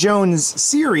Jessica Jones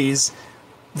series,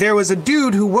 there was a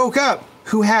dude who woke up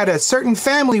who had a certain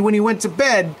family when he went to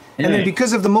bed, and then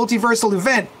because of the multiversal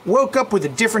event, woke up with a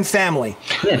different family.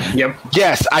 Yep.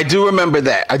 Yes, I do remember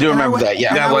that.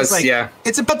 Yeah. That was like,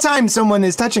 it's about time someone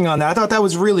is touching on that. I thought that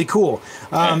was really cool.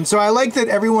 So I like that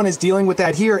everyone is dealing with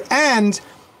that here. And,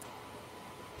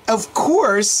 of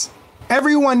course,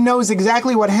 everyone knows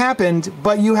exactly what happened,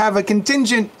 but you have a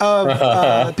contingent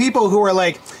of people who are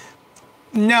like,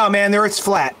 no, man, the Earth's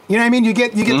flat. You know what I mean? You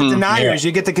get the deniers,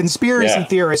 you get the conspiracy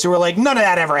theorists who are like, none of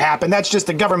that ever happened. That's just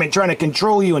the government trying to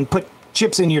control you and put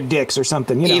chips in your dicks or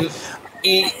something.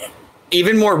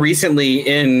 Even more recently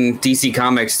in DC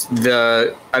Comics,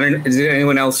 did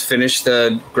anyone else finish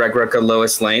the Greg Rucka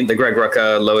Lois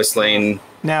Lane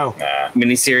No.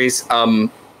 miniseries?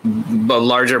 The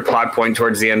larger plot point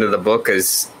towards the end of the book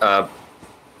is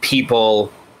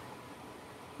people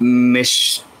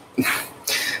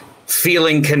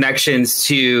feeling connections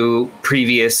to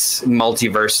previous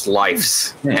multiverse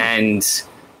lives and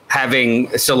having,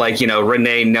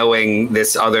 Renee knowing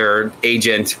this other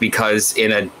agent because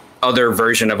in a other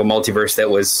version of a multiverse that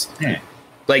was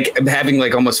like having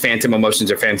like almost phantom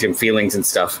emotions or phantom feelings and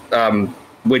stuff,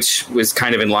 which was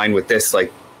kind of in line with this,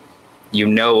 like,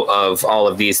 of all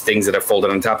of these things that are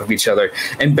folded on top of each other.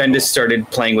 And Bendis started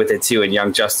playing with it too in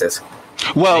Young Justice.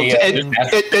 Well,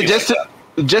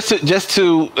 just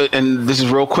to, and this is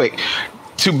real quick,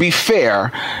 to be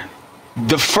fair,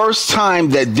 The first time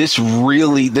that this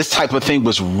type of thing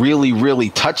was really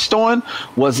touched on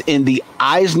was in the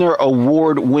Eisner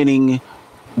Award-winning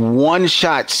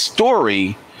one-shot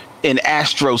story in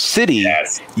Astro City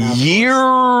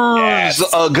years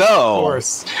ago,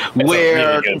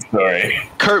 where really good story.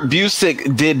 Kurt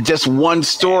Busiek did just one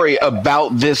story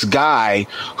about this guy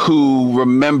who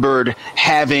remembered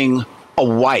having a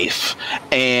wife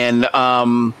and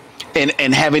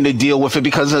having to deal with it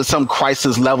because of some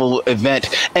crisis level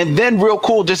event. And then real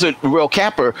cool, just a real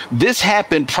capper, this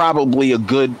happened probably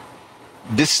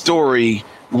this story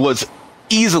was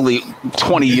easily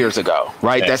 20 years ago,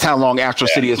 right? Yeah. That's how long Astro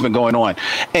City has been going on.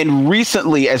 And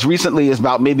recently as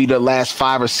about maybe the last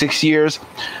 5 or 6 years,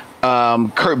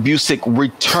 Kurt Busiek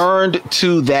returned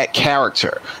to that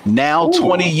character now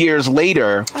 20 years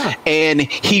later, and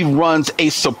he runs a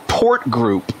support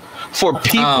group for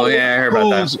people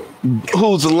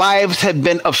whose lives have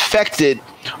been affected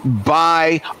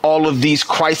by all of these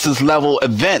crisis level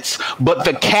events. But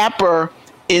the capper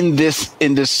in this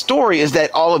story is that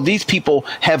all of these people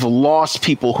have lost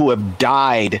people who have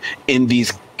died in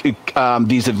these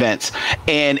events,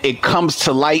 and it comes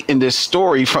to light in this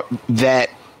story that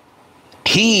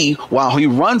while he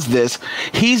runs this,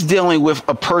 he's dealing with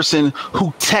a person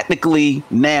who technically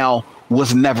now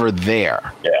was never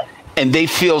there. Yeah. And they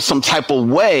feel some type of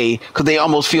way because they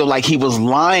almost feel like he was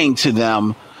lying to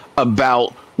them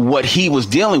about what he was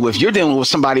dealing with. You're dealing with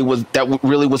somebody that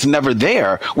really was never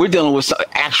there. We're dealing with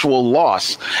actual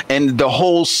loss. And the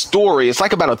whole story, it's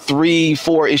like about a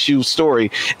 3-4 issue story,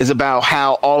 is about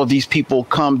how all of these people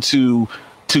come to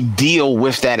deal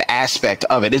with that aspect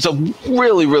of it. It's a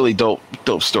really dope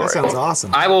story. That sounds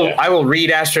awesome. I will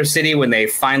read Astro City when they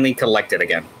finally collect it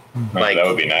again. Like, that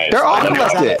would be nice. They're all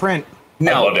collected. Print.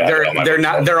 No, they're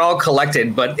not. They're all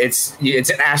collected, but it's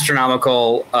an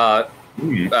astronomical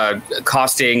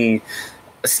costing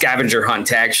scavenger hunt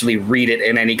to actually read it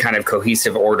in any kind of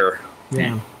cohesive order.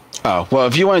 Yeah. Oh, well,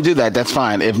 if you want to do that, that's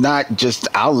fine. If not,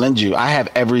 I'll lend you. I have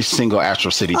every single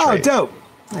Astro City trade. Oh, dope.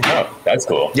 Oh, that's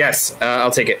cool. Yes,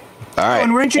 I'll take it. All right.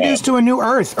 And we're introduced to a new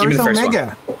Earth, Earth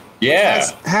Omega. Yeah.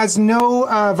 Has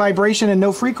no vibration and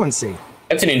no frequency.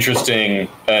 That's an interesting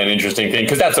thing,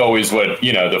 because that's always what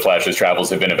the Flash's travels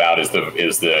have been about. Is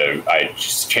the I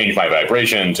just changed my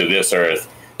vibration to this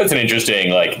Earth. That's an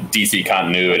interesting DC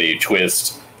continuity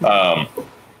twist. And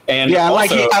yeah,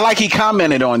 also, I like he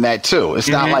commented on that too. It's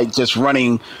not like just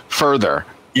running further.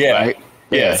 Yeah, right?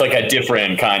 Yeah, it's like a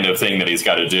different kind of thing that he's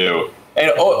got to do. And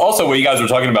also, what you guys were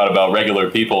talking about regular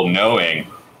people knowing,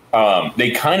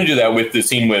 they kind of do that with the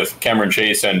scene with Cameron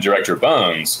Chase and Director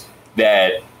Bones.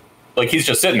 That he's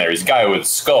just sitting there. He's a guy with a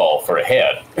skull for a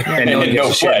head and no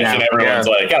flesh, and everyone's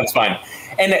like, "Yeah, it's fine."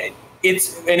 And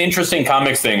it's an interesting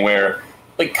comics thing where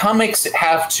comics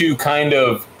have to kind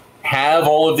of have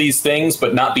all of these things,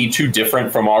 but not be too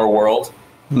different from our world.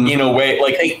 In a way,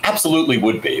 they absolutely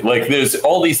would be. There's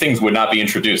all these things would not be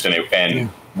introduced, and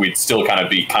we'd still kind of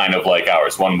be kind of like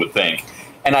ours, one would think.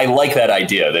 And I like that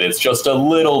idea that it's just a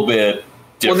little bit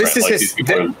different. Well, these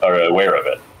people are aware of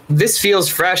it. This feels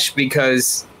fresh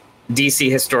because DC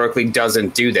historically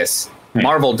doesn't do this.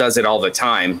 Marvel does it all the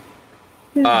time,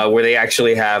 where they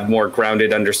actually have more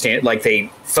grounded understanding.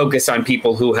 They focus on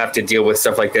people who have to deal with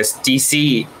stuff like this.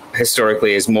 DC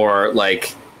historically is more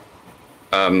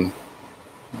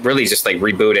really just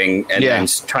rebooting and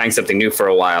trying something new for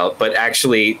a while, but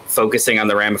actually focusing on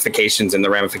the ramifications, and the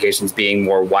ramifications being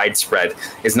more widespread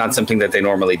is not something that they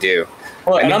normally do.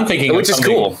 Well, and I'm thinking, which is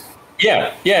cool.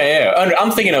 Yeah.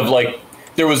 I'm thinking of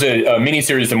there was a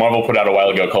miniseries that Marvel put out a while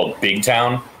ago called Big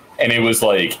Town, and it was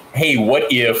hey,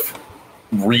 what if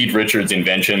Reed Richards'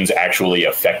 inventions actually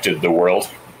affected the world?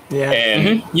 Yeah,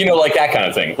 and that kind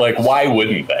of thing. Why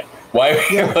wouldn't they? Why?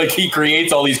 He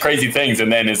creates all these crazy things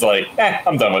and then is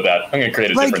I'm done with that. I'm going to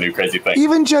create a different new crazy thing.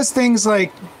 Even just things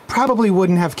probably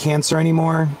wouldn't have cancer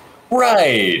anymore.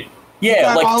 Right.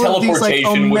 Yeah,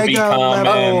 teleportation would be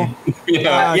common.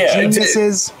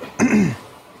 Geniuses.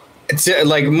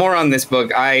 More on this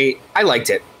book. I liked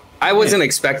it. I wasn't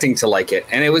expecting to like it,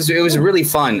 and it was really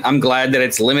fun. I'm glad that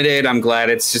it's limited. I'm glad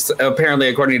it's just, apparently,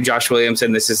 according to Josh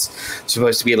Williamson, this is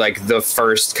supposed to be the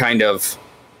first kind of.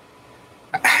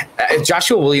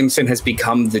 Joshua Williamson has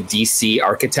become the DC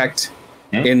architect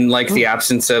in the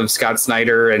absence of Scott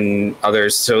Snyder and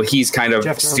others. So he's kind of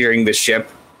steering the ship.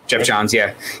 Jeff Johns,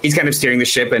 yeah, he's kind of steering the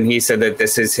ship, and he said that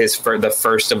this is the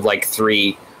first of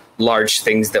 3 large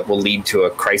things that will lead to a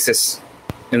crisis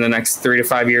in the next 3 to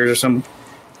 5 years or something.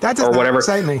 That does not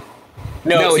excite me.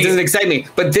 No, it doesn't excite me.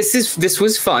 But this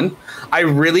was fun. I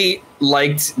really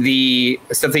liked the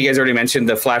stuff that you guys already mentioned,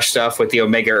 the Flash stuff with the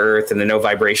Omega Earth and the no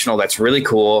vibrational. That's really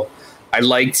cool. I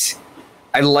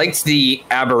liked the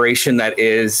aberration that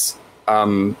is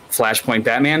Flashpoint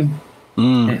Batman.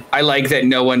 I like that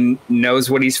no one knows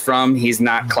what he's from. He's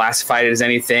not classified as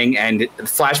anything, and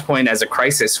Flashpoint as a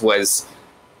crisis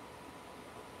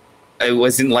it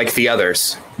wasn't like the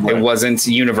others. Right. It wasn't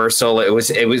universal. It was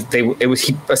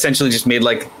he essentially just made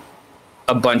like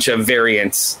a bunch of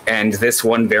variants, and this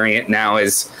one variant now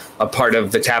is a part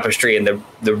of the tapestry, and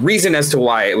the reason as to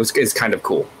why is kind of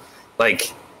cool.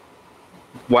 Like,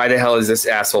 why the hell is this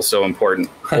asshole so important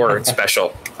or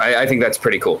special? I think that's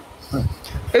pretty cool.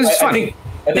 It was funny.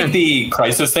 I think the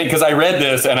crisis thing, because I read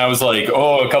this and I was like,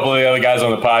 oh, a couple of the other guys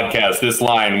on the podcast, this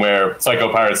line where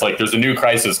Psycho Pirate's like, there's a new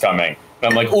crisis coming. And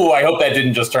I'm like, oh, I hope that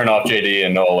didn't just turn off JD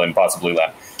and Noel and possibly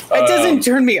Len. It doesn't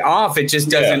turn me off. It just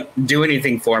doesn't do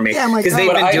anything for me. Because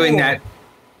they've been doing that.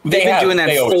 They've been doing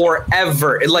that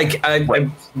forever. Like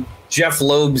Jeff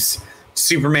Loeb's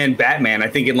Superman Batman, I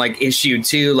think in like issue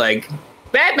 2, like,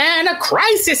 Batman, a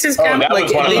crisis is coming. Like,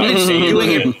 they've been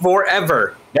doing it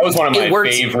forever. That was one of my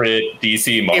favorite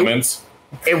DC moments.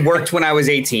 It worked when I was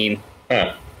 18.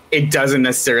 Yeah. It doesn't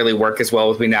necessarily work as well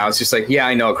with me now. It's just like, yeah,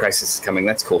 I know a crisis is coming.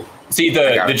 That's cool. See,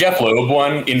 the Jeff Loeb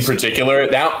one in particular,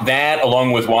 that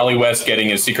along with Wally West getting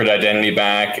his secret identity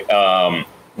back,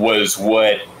 was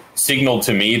what signaled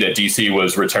to me that DC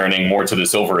was returning more to the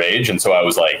Silver Age. And so I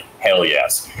was like, hell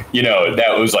yes.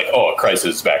 That was like, oh,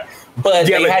 Crisis is back. But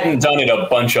they hadn't done it a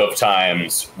bunch of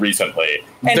times recently.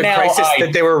 And the crisis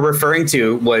that they were referring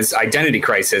to was Identity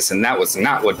Crisis, and that was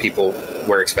not what people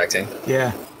were expecting.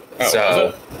 Yeah.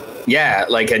 So, yeah,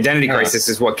 like Identity Crisis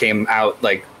is what came out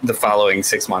like the following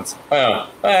 6 months. I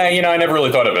never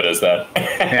really thought of it as that.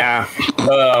 Yeah.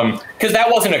 Because that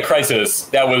wasn't a crisis.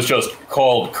 That was just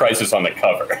called Crisis on the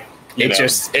cover. It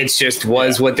just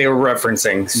was what they were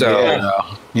referencing. So,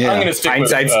 I'm going to stick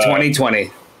hindsight's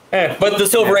 2020. But the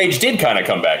Silver Age did kind of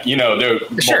come back. There were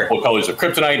multiple colors of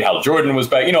Kryptonite, Hal Jordan was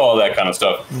back, all that kind of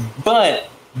stuff. But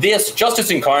this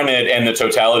Justice Incarnate and the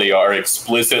Totality are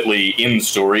explicitly in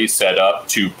story set up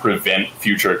to prevent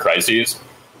future crises.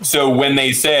 So when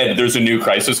they said there's a new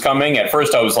crisis coming, at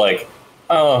first I was like,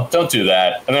 oh, don't do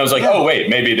that. And then I was like, oh, wait,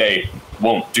 maybe they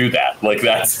won't do that. Like,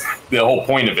 that's the whole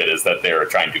point of it, is that they're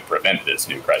trying to prevent this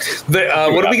new crisis.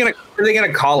 What are they going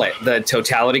to call it? The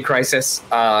Totality Crisis?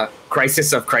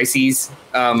 Crisis of Crises?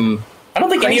 I don't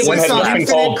think any of them have been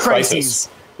called Crisis.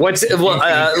 Wait,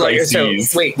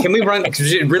 can we run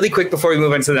really quick before we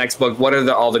move on to the next book? What are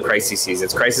all the crises?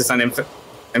 It's Crisis on Infinite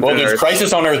Well, there's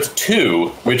Crisis on Earth 2,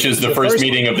 which is the first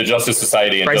meeting of the Justice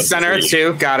Society. And Crisis on Earth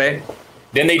 2, got it.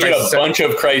 Then they did a bunch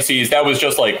of crises. That was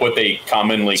just like what they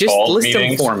commonly called list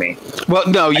meetings. Them for me. Well,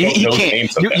 no, you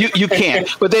can't. You can't.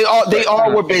 But they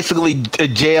all were basically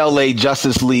JLA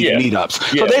Justice League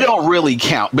meetups, so they don't really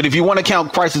count. But if you want to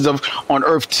count Crisis on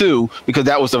Earth 2, because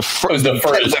that was the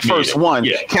first one,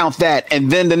 count that,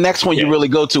 and then the next one you really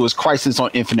go to is Crisis on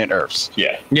Infinite Earths.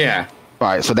 Yeah. All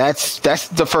right, so that's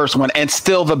the first one, and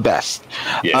still the best.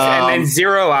 Yes. And then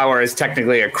 0 Hour is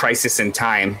technically a crisis in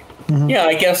time. Yeah,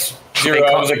 I guess 0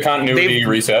 Hour is a continuity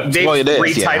reset. They've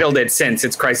retitled it since.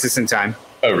 It's Crisis in Time.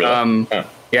 Oh, really?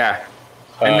 Yeah.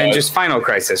 And then just Final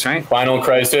Crisis, right? Final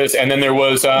Crisis, and then there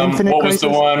was was the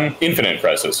one? Infinite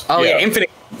Crisis. Oh yeah, Infinite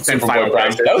and Final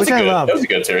Crisis. That was a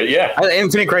good series. Yeah.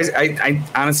 Infinite Crisis. I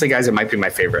honestly, guys, it might be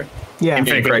my favorite. Yeah,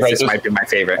 Infinite Crisis might be my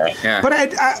favorite. Yeah.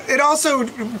 But it also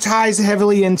ties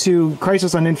heavily into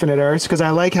Crisis on Infinite Earths, because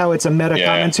I like how it's a meta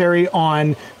commentary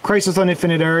on Crisis on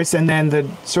Infinite Earths, and then the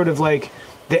sort of like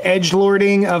the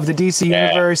edgelording of the DC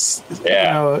universe.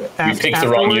 Yeah. We picked the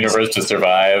wrong universe to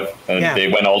survive, and they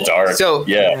went all dark. So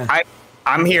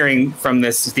I'm hearing from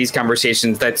these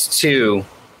conversations that's 2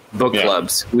 book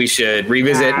clubs. We should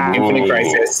revisit Infinite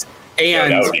Crisis.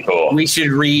 And that would be cool. We should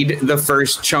read the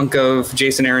first chunk of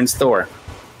Jason Aaron's Thor.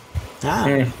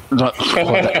 That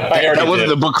wasn't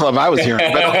the book club I was hearing.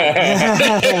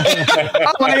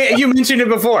 You mentioned it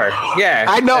before. Yeah,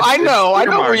 I know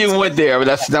where you went there, but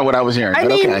that's not what I was hearing.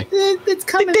 Okay, it's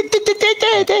coming.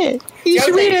 You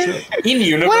should read it. In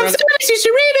universe, you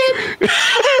should read it.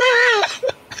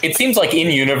 It seems like in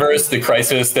universe, the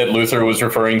crisis that Luthor was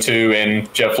referring to in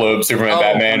Jeff Loeb's Superman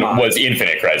Batman was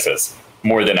Infinite Crisis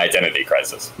more than Identity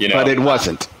Crisis. But it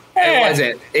wasn't. It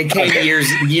wasn't. It came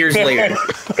years later.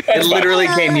 It literally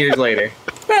came years later.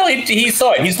 Well, he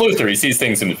saw it. He's Luthor. He sees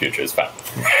things in the future. It's fine.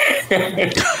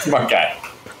 Smart guy.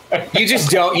 You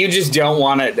just don't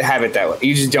want to have it that way.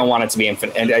 You just don't want it to be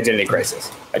Identity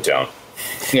Crisis. I don't.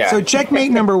 Yeah. So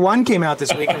Checkmate #1 came out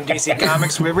this week from DC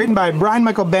Comics. We're written by Brian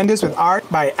Michael Bendis with art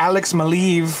by Alex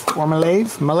Maleev.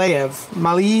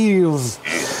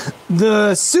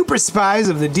 The super spies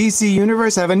of the DC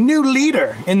Universe have a new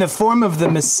leader in the form of the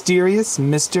mysterious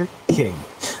Mr. King.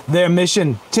 Their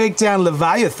mission, take down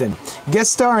Leviathan,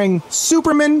 guest starring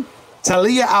Superman,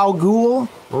 Talia al Ghul,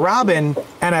 Robin,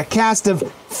 and a cast of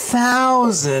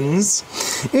thousands,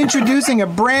 introducing a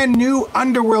brand new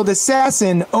underworld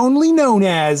assassin only known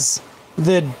as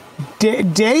the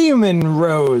Daemon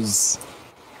Rose.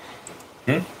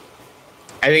 I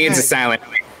think it's a silent.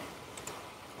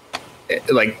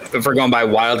 Like, if we're going by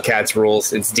Wildcats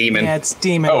rules, it's Demon. Yeah, it's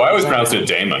Demon. Oh, I always pronounced it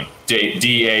Damon.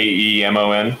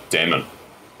 Daemon. Damon.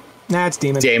 Nah, it's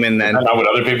Demon. Damon, then. That's not what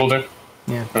other people do?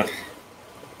 Yeah.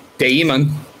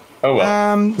 Damon. Oh,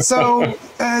 well. So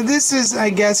this is, I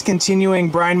guess, continuing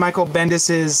Brian Michael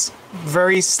Bendis's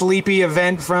very sleepy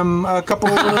event from a couple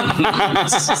years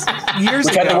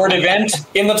Which ago. had the word event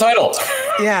in the title.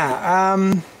 Yeah.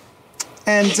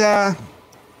 And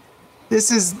this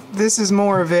is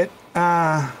more of it.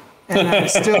 And I'm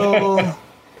still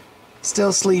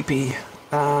sleepy.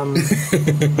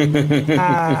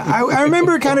 I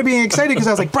remember kind of being excited because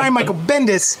I was like, Brian Michael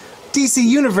Bendis, DC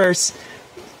Universe,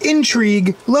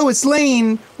 intrigue, Lois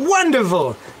Lane,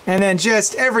 wonderful. And then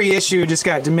just every issue just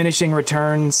got diminishing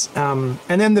returns. And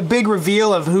then the big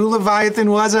reveal of who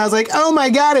Leviathan was, and I was like, oh my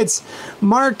god, it's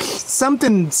Mark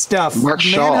something stuff. Mark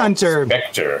Shaw. Manhunter.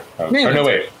 Spectre. Or no,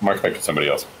 wait. Mark Spectre, somebody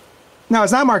else. No,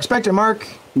 it's not Mark Spector. Mark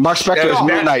Spector is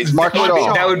Moon Knight. Mark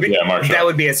Shaw. That would be Yeah, Mark Shaw. that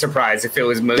would be a surprise if it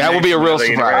was Moon That would Knight be a from real another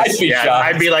surprise. universe. I'd be Yeah, shocked.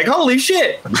 I'd be like, holy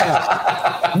shit!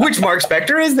 Which Mark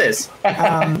Spector is this?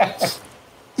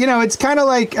 You know, it's kind of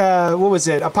like what was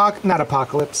it? Not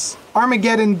Apocalypse.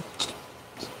 Armageddon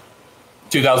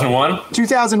 2001?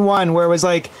 2001, where it was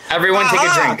like Everyone take a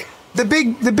 "Aha! drink.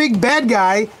 The big bad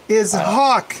guy is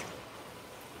Hawk.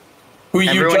 Who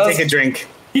you Everyone just... take a drink.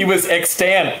 He was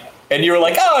Extan. And you were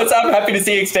like, oh, I'm happy to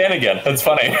see Extan again. That's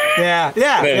funny.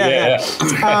 Yeah.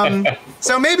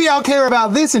 So maybe I'll care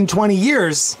about this in 20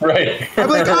 years. Right. I'll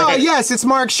be like, oh yes, it's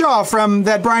Mark Shaw from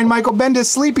that Brian Michael Bendis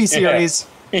Sleepy series.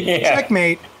 Yeah.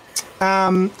 Checkmate.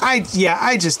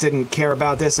 I just didn't care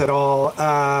about this at all.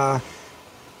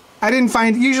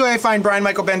 Usually I find Brian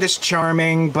Michael Bendis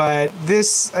charming, but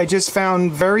this I just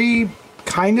found very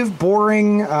kind of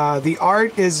boring. The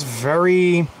art is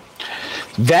very...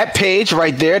 That page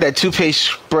right there, that 2-page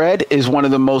spread, is one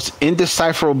of the most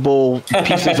indecipherable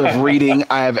pieces of reading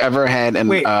I have ever had in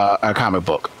Wait. a comic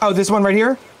book. Oh, this one right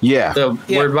here? Yeah. The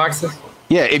Yeah. word boxes.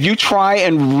 Yeah, if you try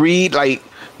and read, like,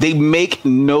 they make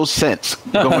no sense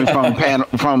going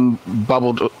from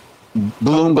bubble to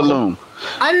balloon.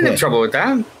 I didn't have trouble with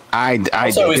that.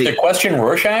 So is the question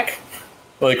Rorschach?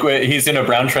 Like, he's in a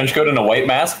brown trench coat and a white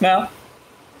mask now?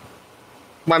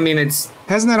 Well, I mean, it's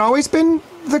Hasn't that always been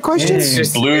the question? It's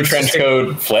just- Blue it's trench just a-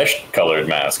 coat, flesh-colored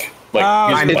mask.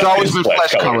 Like, It's always been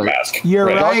flesh-colored. mask. You're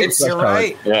right. It's- You're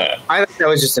right. Yeah. I think that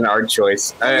was just an art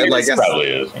choice. Like It probably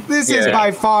is. This is Yeah. by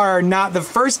far not the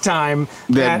first time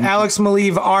that Alex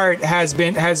Maleev art has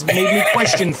made me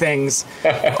question things.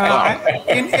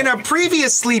 In a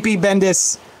previous Sleepy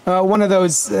Bendis, one of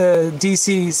those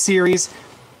DC series,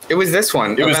 it was this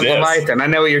one. It was this. Leviathan. I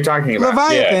know what you're talking about.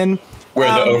 Leviathan. Where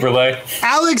the overlay?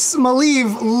 Alex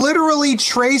Maleev literally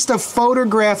traced a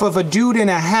photograph of a dude in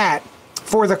a hat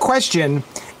for the question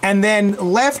and then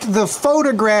left the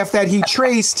photograph that he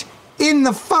traced in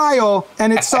the file,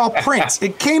 and it saw print.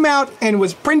 It came out and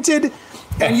was printed,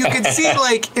 and you could see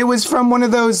like it was from one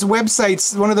of those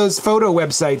websites, one of those photo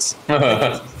websites,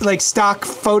 like stock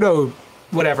photo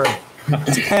whatever.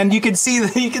 And you could see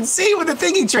with the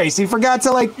thing he traced. He forgot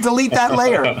to like delete that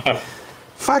layer.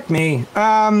 Fuck me.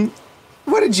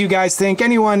 What did you guys think?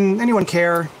 Anyone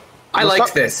care? I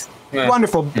liked this.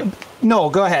 Wonderful.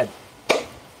 Noel, go ahead.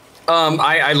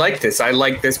 I like this. I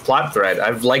like this plot thread.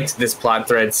 I've liked this plot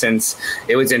thread since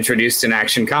it was introduced in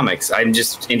Action Comics. I'm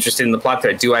just interested in the plot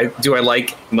thread. Do I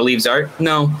like Maleev's art?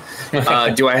 No.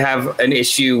 Do I have an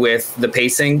issue with the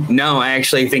pacing? No. I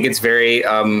actually think it's very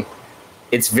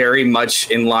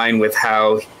much in line with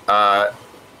how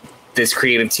this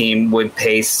creative team would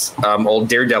pace old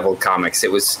Daredevil comics.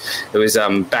 It was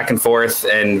back and forth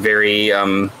and very.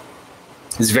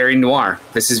 It's very noir.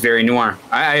 This is very noir.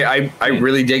 I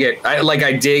really dig it.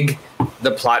 I dig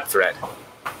the plot thread,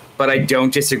 but I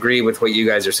don't disagree with what you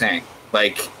guys are saying.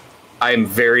 Like, I'm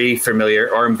very familiar,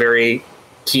 or I'm very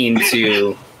keen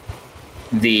to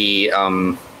the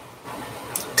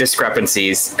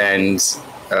discrepancies and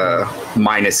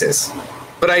minuses.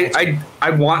 But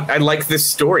I like this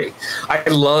story. I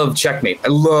love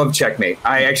Checkmate.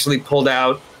 I actually pulled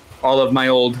out all of my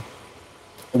old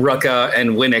Rucka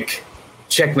and Winnick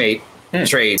Checkmate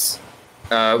trades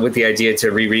with the idea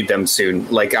to reread them soon.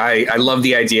 Like I love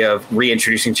the idea of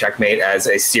reintroducing Checkmate as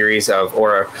a series of,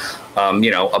 or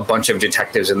a bunch of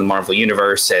detectives in the Marvel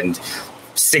universe and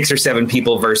 6 or 7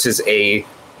 people versus a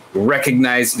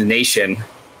recognized nation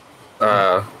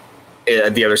at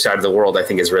the other side of the world. I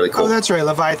think is really cool. Oh, that's right.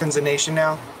 Leviathan's a nation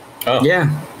now. Oh. Yeah,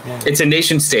 it's a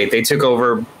nation state. They took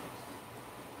over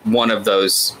one of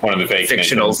the fake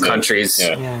fictional countries.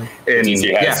 Yeah.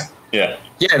 Yeah.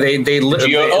 They it's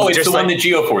the one that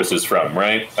Geoforce is from,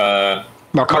 right?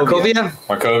 Markovia?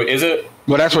 Markovia, is it?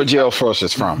 Well, that's where Geoforce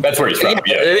is from. That's where he's from.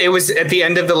 Yeah. It was at the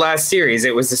end of the last series.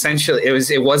 It was essentially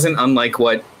it wasn't unlike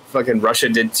what fucking Russia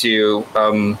did to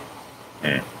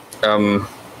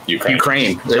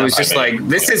Ukraine. It was just like,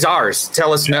 this is ours.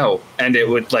 Tell us no, and it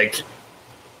would like.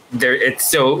 It's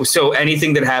so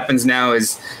anything that happens now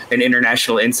is an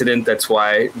international incident. That's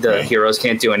why the heroes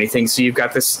can't do anything. So you've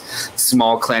got this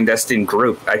small clandestine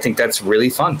group. I think that's really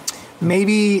fun.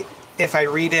 Maybe if I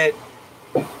read it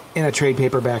in a trade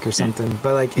paperback or something,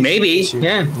 but like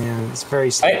yeah, it's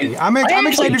very sleepy. I'm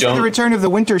excited for the return of the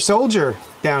Winter Soldier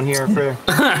down here. For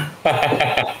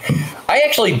I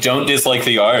actually don't dislike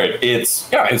the art. It's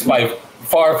by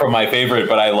far from my favorite,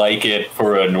 but I like it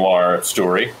for a noir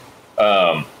story.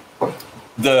 Bendis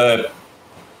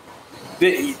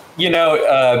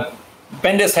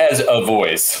has a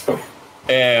voice,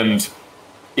 and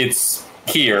it's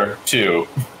here too,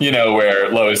 where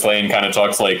Lois Lane kind of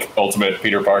talks like ultimate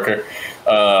Peter Parker.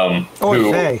 I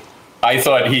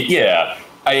thought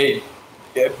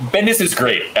Bendis is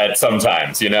great at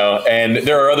sometimes, and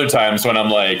there are other times when I'm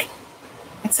like,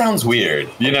 it sounds weird.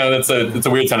 That's a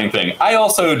weird sounding thing. I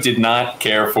also did not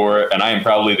care for, and I am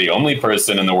probably the only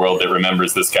person in the world that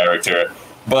remembers this character,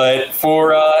 but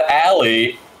for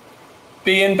Allie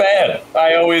being bad.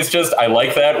 I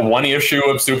like that one issue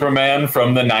of Superman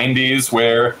from the 90s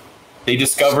where they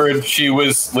discovered she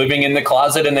was living in the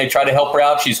closet and they try to help her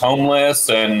out. She's homeless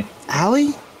and...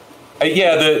 Allie?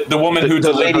 The woman who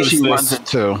the lady delivers she this. runs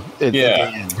into.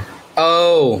 Yeah.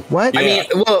 Oh, what? I mean,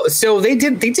 so they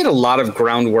did a lot of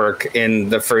groundwork in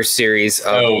the first series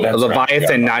of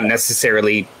Leviathan not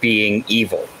necessarily being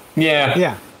evil.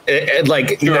 Yeah.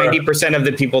 Like 90% of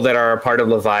the people that are a part of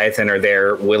Leviathan are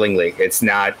there willingly. It's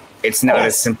not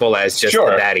as simple as just the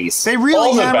baddies. They really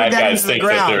all the hammered bad that guys into the think that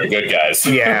ground. they're good guys.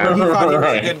 Yeah. He thought he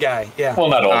was a good guy. Yeah. Well,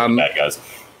 not all the bad guys,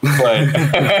 but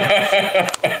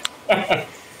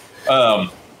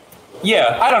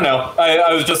I don't know.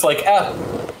 I was just like,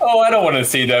 I don't want to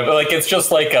see that. But like, it's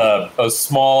just like a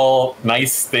small,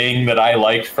 nice thing that I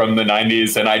liked from the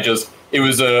 90s, and it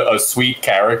was a sweet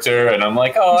character, and I'm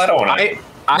like, I don't want to.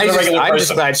 I'm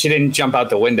just glad she didn't jump out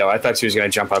the window. I thought she was going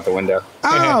to jump out the window.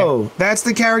 Oh, that's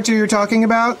the character you're talking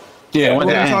about? Yeah. When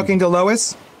you're talking to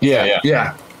Lois?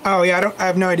 Yeah. Oh, yeah, I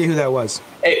have no idea who that was.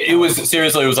 It was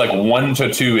like 1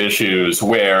 to 2 issues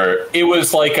where it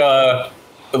was like a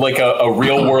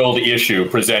real world issue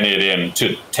presented in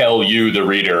to tell you, the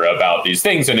reader, about these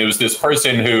things. And it was this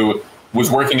person who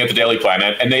was working at the Daily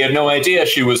Planet and they had no idea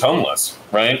she was homeless,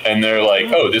 right? And they're like,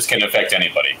 this can affect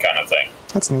anybody kind of thing.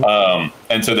 That's neat.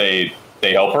 And so they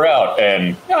help her out,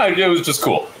 and it was just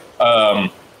cool.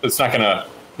 It's not gonna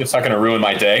ruin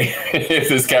my day if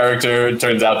this character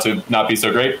turns out to not be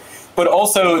so great. But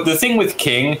also the thing with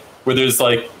King, where there's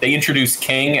like, they introduce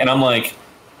King and I'm like,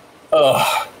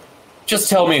 just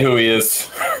tell me who he is.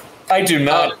 I do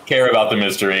not care about the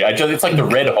mystery. It's like the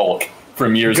Red Hulk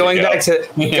from years ago. Going back to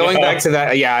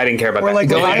that, I didn't care about that. Like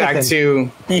going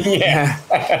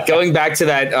back to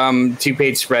that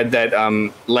 2-page spread that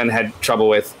Len had trouble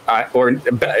with or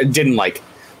didn't like.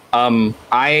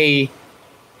 I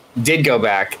did go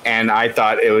back and I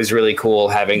thought it was really cool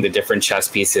having the different chess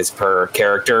pieces per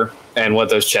character and what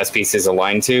those chess pieces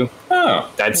align to.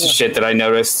 That's shit that I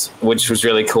noticed, which was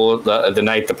really cool. The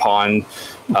knight, the pawn,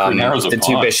 the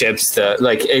two bishops.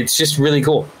 It's just really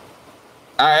cool.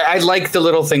 I like the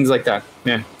little things like that.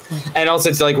 Yeah. And also,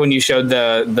 it's like when you showed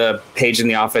the page in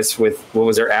the office with, what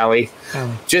was her, Allie?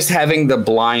 Just having the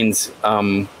blinds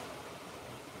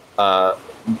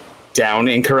down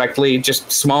incorrectly, just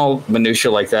small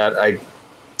minutia like that. I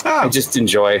just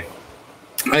enjoy.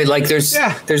 I like there's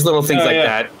little things like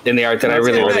that in the art that I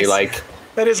really like.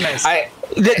 That is nice. I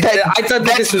thought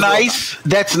that's nice.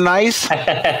 That's nice,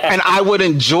 and I would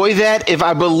enjoy that if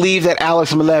I believed that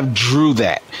Alex Malev drew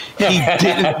that. He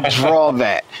didn't draw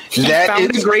that. He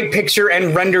found a great picture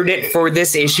and rendered it for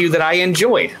this issue that I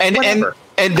enjoyed. And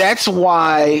that's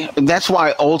why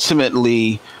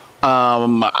ultimately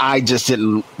I just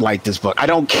didn't like this book. I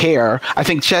don't care. I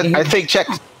think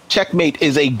checkmate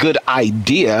is a good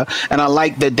idea, and I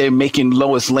like that they're making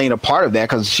Lois Lane a part of that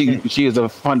because she is a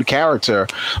fun character.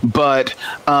 But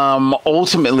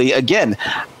ultimately, again,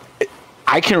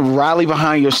 I can rally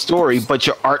behind your story, but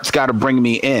your art's got to bring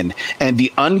me in. And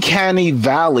the uncanny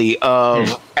valley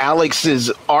of Alex's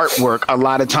artwork a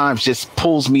lot of times just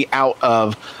pulls me out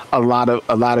of a lot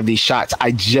of these shots.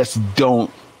 I just don't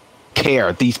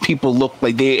care. These people look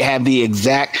like they have the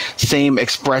exact same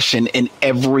expression in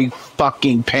every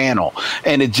fucking panel,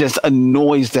 and it just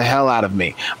annoys the hell out of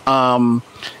me.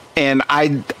 And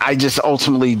I just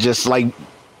ultimately, just like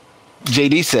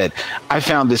JD said, I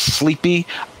found this sleepy.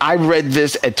 I read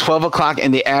this at 12 o'clock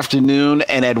in the afternoon,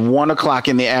 and at 1 o'clock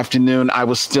in the afternoon, I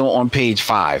was still on page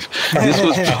 5. This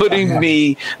was putting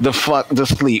me the fuck to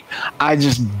sleep. I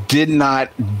just do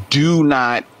not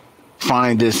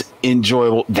find this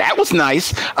enjoyable. That was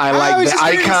nice. I like the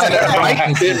icon of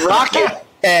right, Rocket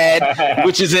ad,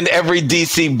 which is in every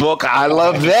DC book. I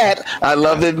love that. I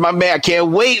love that. My man, I can't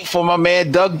wait for my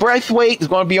man Doug Braithwaite is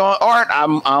going to be on art.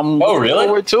 I'm looking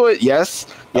forward to it. Yes.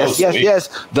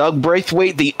 Doug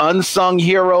Braithwaite, the unsung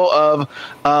hero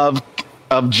of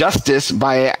Justice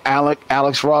by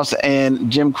Alex Ross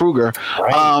and Jim Kruger.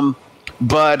 Right.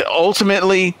 But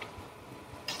ultimately,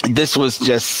 this was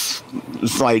just,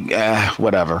 it's like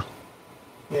whatever.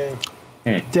 Yeah.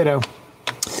 Ditto.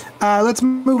 Let's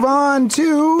move on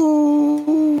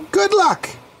to Good Luck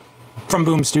from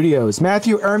Boom Studios.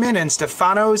 Matthew Ehrman and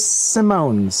Stefano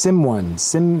Simeone.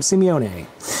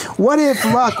 What if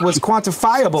luck was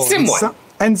quantifiable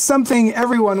and something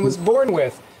everyone was born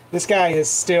with? This guy is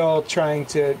still trying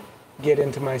to get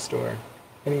into my store,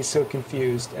 and he's so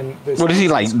confused. And what is he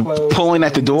like, pulling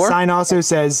at the door? The sign also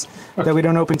says that we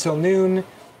don't open till noon.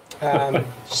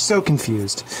 So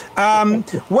confused.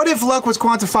 What if luck was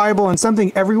quantifiable and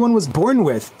something everyone was born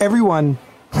with? Everyone,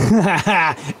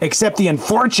 except the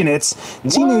unfortunates,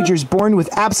 teenagers born with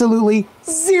absolutely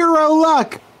zero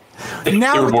luck.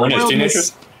 Now they were born as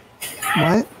teenagers?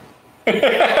 What?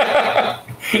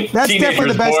 That's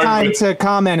definitely the best time to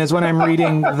comment is when I'm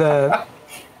reading the...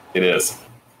 It is.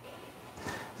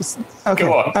 Okay.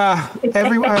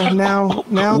 Everyone now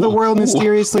the world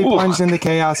mysteriously plunged into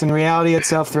chaos and reality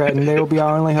itself threatened. They will be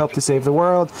our only hope to save the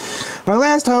world. Our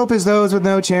last hope is those with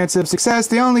no chance of success.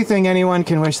 The only thing anyone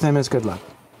can wish them is good luck.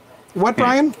 What,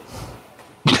 Brian?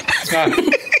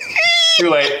 Too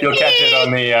late. You'll catch it on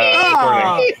the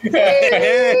recording.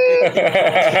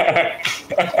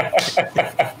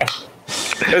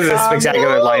 This is a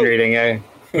spectacular line reading, eh?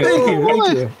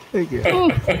 Thank you.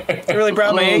 I really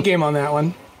brought my A game on that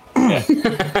one.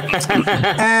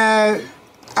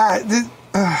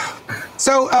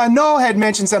 So Noel had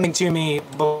mentioned something to me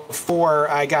before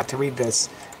I got to read this,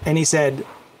 and he said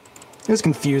it was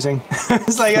confusing.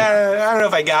 It's like I don't know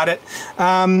if I got it.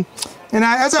 And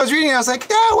as I was reading it, I was like,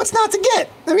 "Yeah, what's not to get?"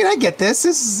 I mean, I get this.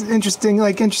 This is interesting,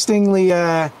 interestingly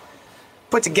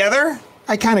put together.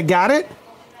 I kind of got it.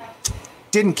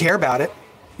 Didn't care about it.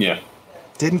 Yeah.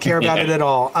 Didn't care about it at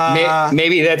all.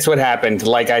 Maybe that's what happened.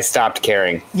 Like I stopped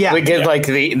caring. Yeah. Because like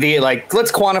the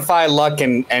let's quantify luck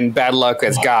and bad luck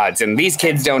as gods, and these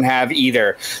kids don't have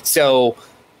either. So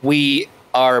we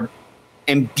are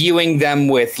imbuing them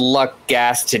with luck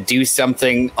gas to do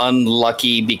something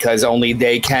unlucky because only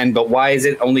they can. But why is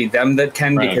it only them that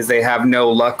can? Right. Because they have no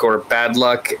luck or bad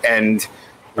luck and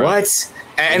what?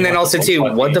 And then also too,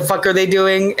 what the fuck are they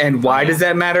doing? And why does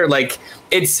that matter? Like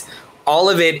it's.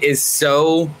 All of it is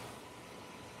so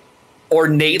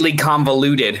ornately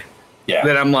convoluted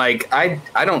that I'm like, I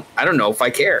don't know if I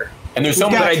care. And there's so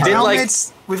much.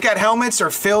 We've got helmets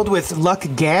are filled with luck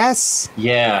gas.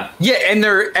 Yeah. Yeah, and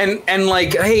they're and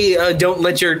like, hey, don't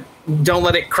let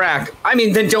it crack. I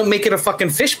mean, then don't make it a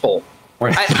fucking fishbowl.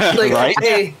 Right. Right?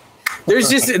 Hey, there's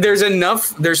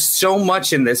so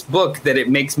much in this book that it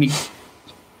makes me.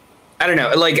 I don't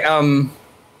know. Like,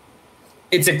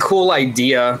 it's a cool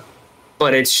idea.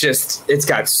 But it's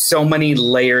got so many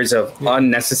layers of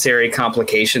unnecessary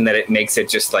complication that it makes it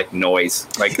just like noise.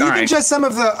 Like even just some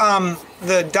of the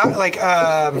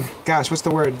what's the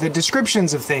word? The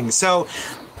descriptions of things. So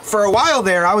for a while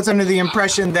there, I was under the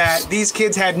impression that these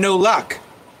kids had no luck,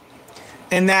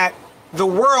 and that the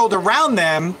world around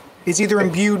them is either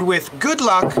imbued with good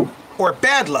luck or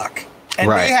bad luck, and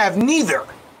they have neither.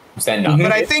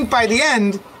 But I think by the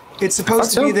end. It's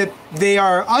supposed to be that they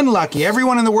are unlucky.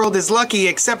 Everyone in the world is lucky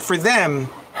except for them.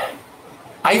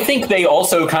 I think they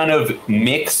also kind of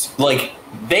mix, like,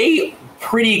 they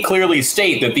pretty clearly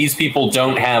state that these people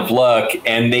don't have luck,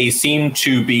 and they seem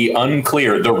to be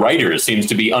unclear. The writers seems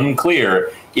to be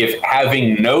unclear if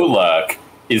having no luck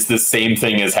is the same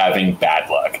thing as having bad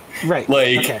luck. Right.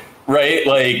 Like, right?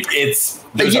 Like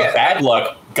there's a bad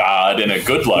luck god and a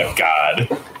good luck god.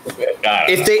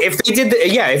 If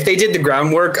they did the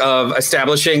groundwork of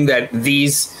establishing that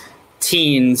these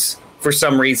teens for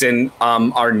some reason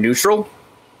are neutral,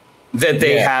 that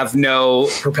they have no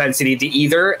propensity to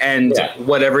either, and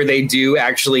whatever they do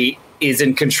actually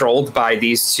isn't controlled by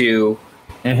these two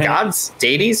gods,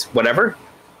 deities, whatever,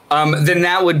 then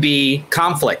that would be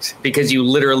conflict, because you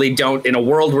literally don't, in a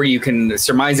world where you can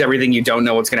surmise everything, you don't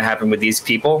know what's going to happen with these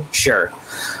people. Sure.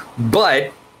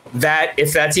 But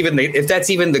if that's even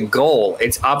the goal,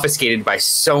 it's obfuscated by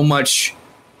so much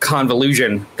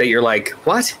convolution that you're like,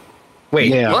 what?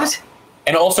 Wait, what?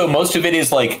 And also, most of it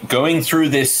is like going through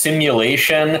this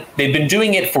simulation. They've been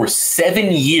doing it for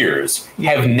 7 years,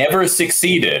 have never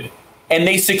succeeded. And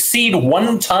they succeed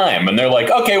one time, and they're like,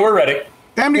 okay, we're ready.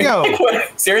 Time to go.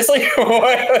 Seriously?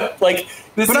 Like,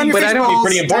 this is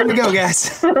pretty important. Time to go,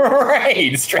 guys.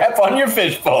 Right. Strap on your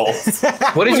fish poles.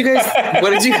 What did you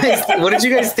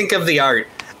guys think of the art?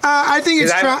 I think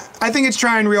it's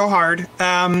trying real hard.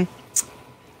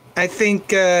 I think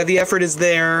the effort is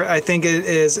there. I think it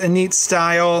is a neat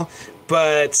style,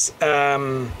 but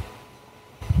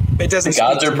it doesn't. The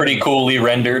gods are pretty coolly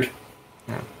rendered.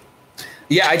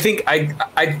 Yeah, I think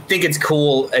it's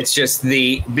cool. It's just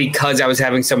because I was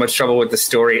having so much trouble with the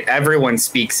story. Everyone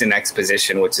speaks in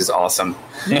exposition, which is awesome.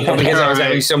 Because I was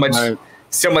having so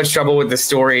much trouble with the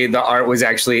story, the art was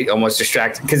actually almost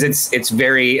distracting, because it's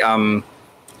very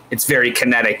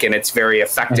kinetic and it's very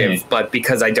effective. But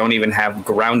because I don't even have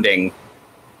grounding,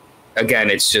 again,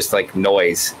 it's just like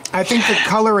noise. I think the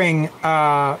coloring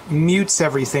mutes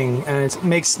everything, and it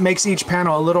makes each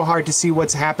panel a little hard to see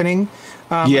what's happening.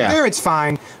 There it's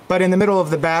fine, but in the middle of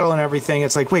the battle and everything,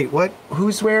 it's like, wait, what?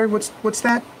 Who's where? What's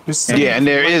that? And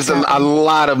there is a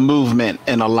lot of movement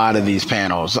in a lot of these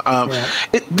panels.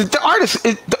 The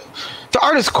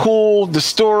art is cool. The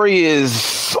story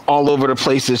is all over the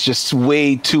place. It's just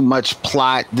way too much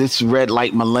plot. This read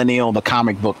like Millennial, the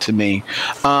comic book, to me.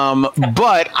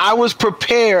 But I was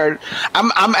prepared.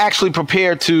 I'm actually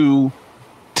prepared to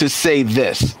say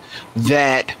this,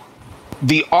 that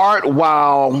the art,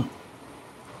 while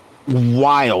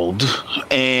wild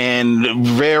and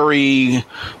very,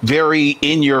 very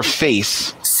in your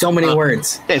face. So many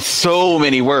words. It's so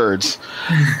many words.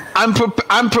 I'm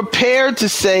prepared to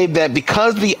say that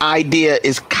because the idea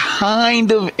is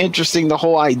kind of interesting, the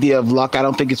whole idea of luck, I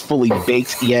don't think it's fully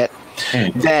baked yet.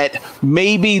 That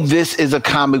maybe this is a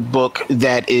comic book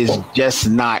that is just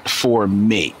not for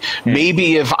me.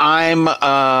 Maybe if I'm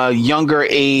a younger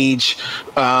age,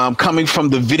 coming from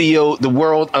the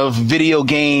world of video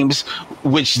games,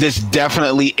 which this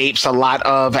definitely apes a lot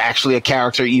of, actually a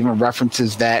character even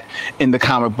references that in the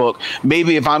comic book.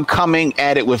 Maybe if I'm coming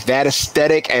at it with that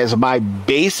aesthetic as my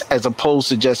base, as opposed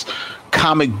to just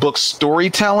comic book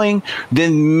storytelling,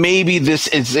 then maybe this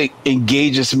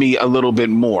engages me a little bit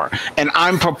more. And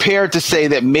I'm prepared to say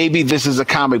that maybe this is a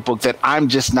comic book that I'm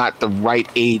just not the right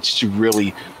age to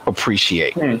really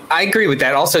appreciate. I agree with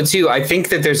that. Also, too, I think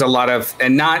that there's a lot of,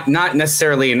 and not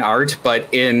necessarily in art,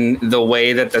 but in the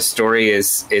way that the story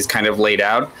is kind of laid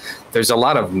out, there's a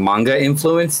lot of manga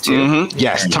influence too.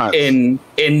 Yes, tons. In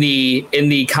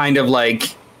the kind of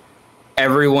like,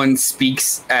 everyone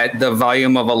speaks at the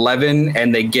volume of 11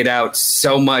 and they get out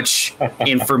so much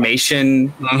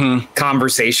information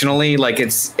conversationally. Like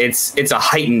it's a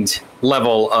heightened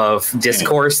level of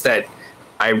discourse that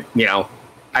I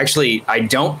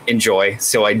don't enjoy.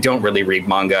 So I don't really read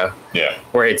manga. Yeah.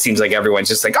 Where it seems like everyone's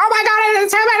just like, oh my God,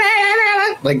 it's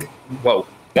happening. Like, whoa.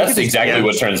 That's exactly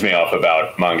what turns me off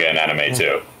about manga and anime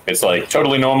too. It's like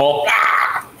totally normal.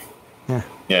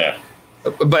 Yeah.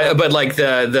 But like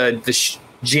the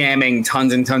jamming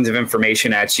tons and tons of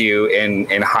information at you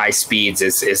in high speeds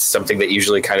is something that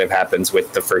usually kind of happens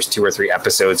with the first 2 or 3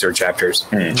 episodes or chapters.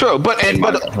 True,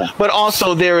 but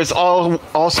also there is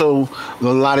also a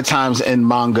lot of times in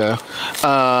manga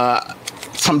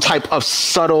some type of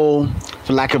subtle,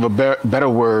 for lack of a better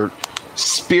word,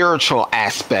 spiritual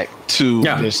aspect to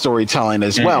the storytelling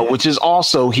as well, which is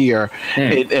also here.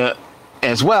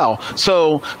 As well.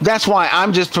 So that's why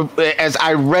I'm just, as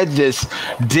I read this,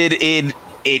 did it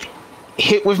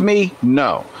hit with me?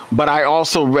 No. But I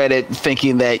also read it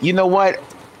thinking that, you know what?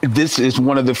 This is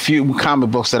one of the few comic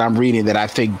books that I'm reading that I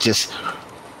think just,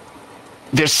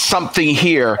 there's something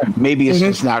here. Maybe it's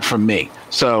just not for me.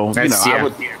 So, you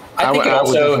know, I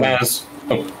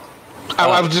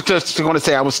was just going to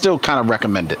say, I would still kind of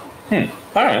recommend it.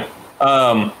 All right.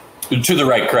 To the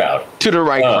right crowd. To the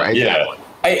right crowd. Yeah.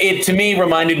 It to me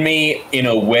reminded me in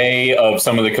a way of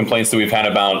some of the complaints that we've had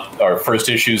about our first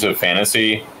issues of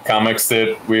fantasy comics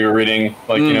that we were reading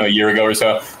like a year ago or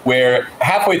so, where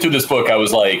halfway through this book I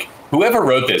was like, whoever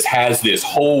wrote this has this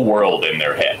whole world in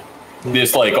their head.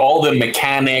 This like all the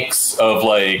mechanics of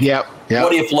like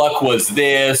what if luck was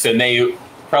this, and they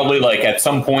probably like at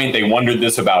some point they wondered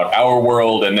this about our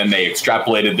world, and then they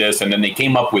extrapolated this, and then they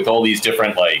came up with all these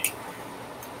different like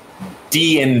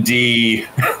D&D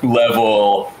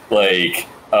level like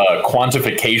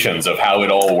quantifications of how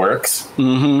it all works,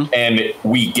 and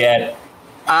we get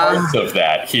parts of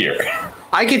that here.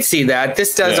 I could see that.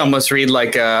 This does almost read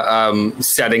like a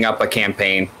setting up a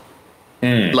campaign.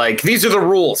 Like these are the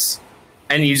rules,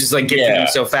 and you just like get through them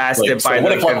so fast like, that by so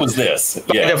what if luck was this?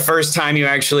 The first time you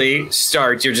actually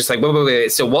start, you're just like,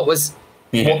 wait. So what was?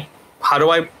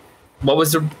 What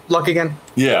was the luck again?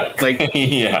 Yeah, like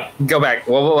go back.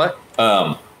 What?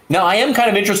 Now, I am kind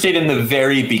of interested in the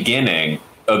very beginning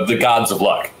of the Gods of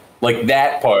Luck. Like,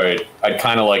 that part, I'd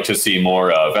kind of like to see more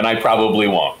of, and I probably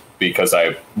won't, because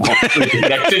I won't read the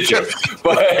next issue.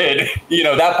 But,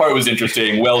 that part was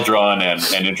interesting, well-drawn, and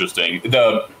interesting.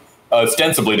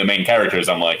 Ostensibly, the main characters,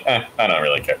 I'm like, I don't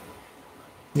really care.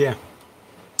 Yeah.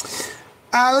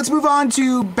 Let's move on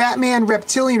to Batman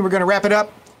Reptilian. We're going to wrap it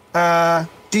up.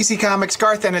 DC Comics,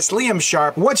 Garth Ennis, Liam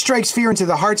Sharp. What strikes fear into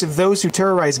the hearts of those who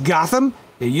terrorize Gotham?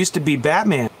 It used to be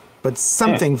Batman, but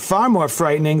something far more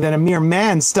frightening than a mere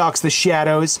man stalks the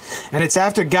shadows, and it's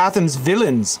after Gotham's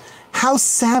villains. How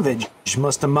savage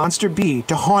must a monster be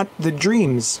to haunt the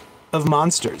dreams of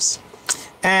monsters?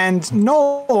 And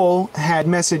Noel had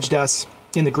messaged us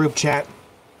in the group chat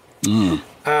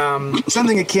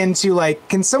something akin to like,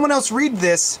 can someone else read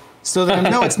this so that I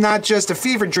know it's not just a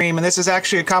fever dream and this is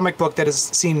actually a comic book that has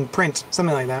seen print,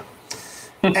 something like that.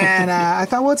 And I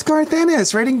thought, well, it's Garth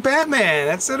Ennis writing Batman.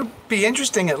 That'll be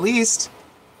interesting at least.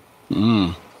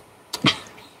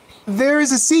 There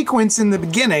is a sequence in the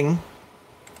beginning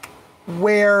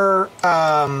where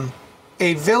a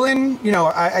villain,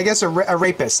 I guess a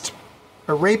rapist.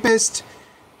 A rapist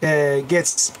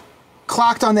gets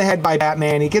clocked on the head by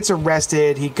Batman. He gets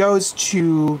arrested. He goes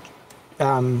to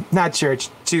not church,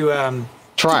 to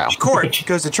trial. Court.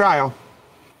 Goes to trial.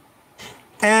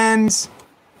 And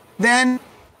then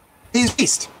he's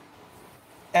released.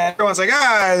 And everyone's like,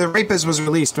 the rapist was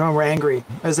released. Oh, we're angry,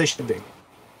 as they should be.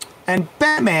 And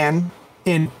Batman,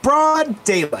 in broad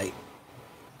daylight,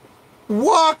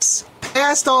 walks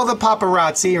past all the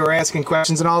paparazzi who are asking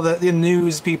questions and all the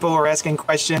news people who are asking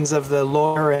questions of the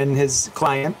lawyer and his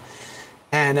client.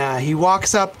 And he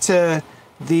walks up to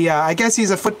the, I guess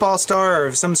he's a football star or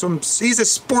he's a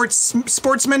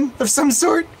sportsman of some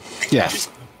sort. Yes.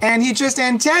 And he just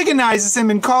antagonizes him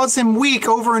and calls him weak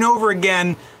over and over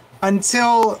again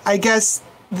until, I guess,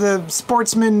 the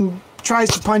sportsman tries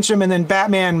to punch him and then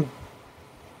Batman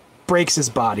breaks his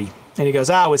body. And he goes,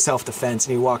 it was self-defense,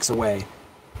 and he walks away.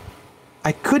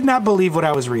 I could not believe what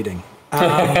I was reading.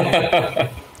 There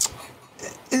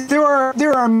are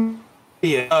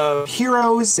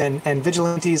heroes and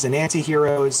vigilantes and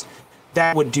anti-heroes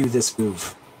that would do this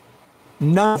move,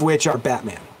 none of which are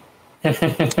Batman.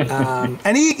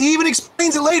 And he even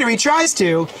explains it later. He tries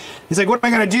to. He's like, what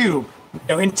am I going to do?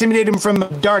 Intimidate him from a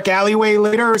dark alleyway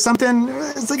later or something?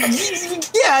 It's like,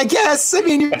 yeah, I guess. I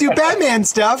mean, you do Batman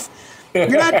stuff. You're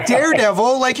not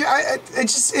Daredevil. Like,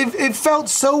 it felt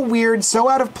so weird, so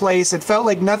out of place. It felt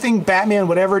like nothing Batman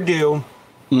would ever do.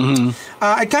 It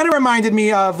kind of reminded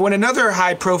me of when another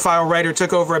high-profile writer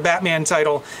took over a Batman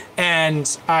title,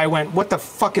 and I went, what the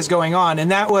fuck is going on? And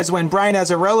that was when Brian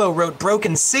Azzarello wrote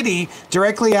Broken City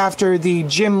directly after the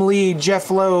Jim Lee,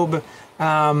 Jeff Loeb,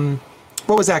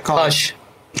 what was that called?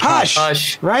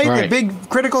 Hush. Right? The big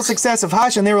critical success of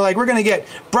Hush, and they were like, we're going to get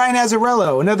Brian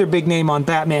Azzarello, another big name on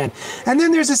Batman. And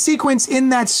then there's a sequence in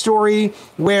that story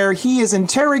where he is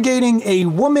interrogating a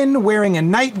woman wearing a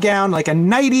nightgown, like a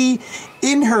nightie,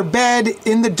 in her bed,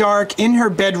 in the dark, in her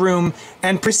bedroom,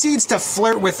 and proceeds to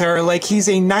flirt with her like he's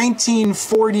a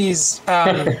 1940s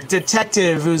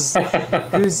detective who's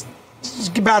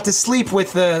about to sleep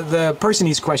with the person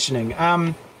he's questioning.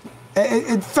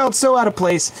 It felt so out of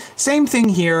place. Same thing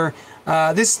here.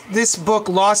 This book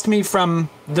lost me from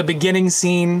the beginning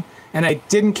scene, and I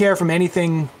didn't care from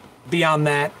anything beyond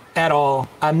that at all.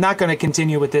 I'm not going to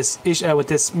continue with this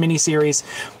miniseries.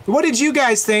 What did you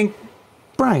guys think,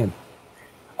 Brian?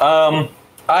 So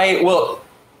I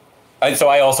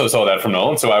also saw that from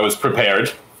Nolan, so I was prepared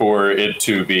for it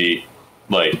to be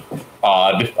like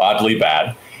oddly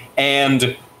bad.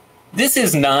 And this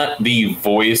is not the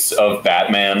voice of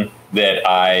Batman that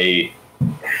I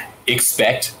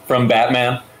expect from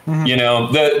Batman. You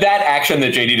know, that action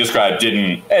that JD described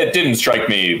didn't strike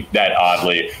me that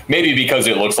oddly. Maybe because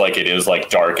it looks like it is like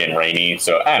dark and rainy.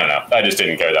 So I don't know. I just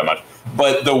didn't care that much.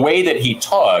 But the way that he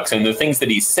talks and the things that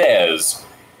he says,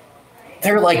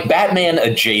 they're like Batman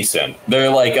adjacent. They're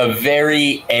like a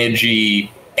very edgy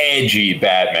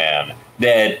Batman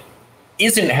that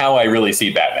isn't how I really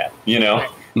see Batman, you know?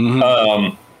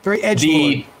 Very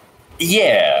edgy.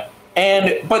 Yeah.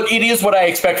 But it is what I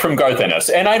expect from Garth Ennis.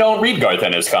 And I don't read Garth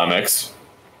Ennis comics,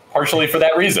 partially for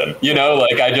that reason. You know,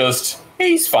 like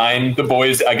he's fine. The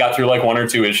Boys, I got through like 1 or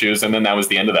 2 issues, and then that was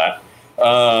the end of that.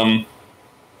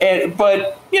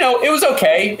 But, you know, it was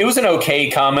okay. It was an okay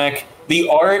comic. The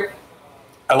art,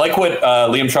 I like what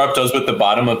Liam Sharp does with the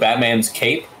bottom of Batman's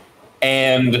cape.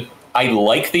 And I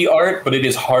like the art, but it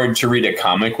is hard to read a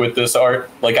comic with this art.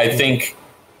 Like, I think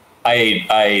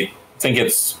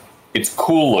it's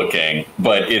cool looking,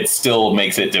 but it still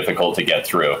makes it difficult to get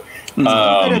through.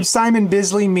 Simon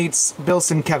Bisley meets Bill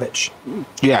Sienkiewicz.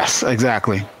 Yes,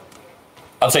 exactly.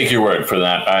 I'll take your word for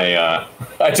that.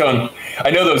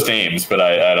 I know those names, but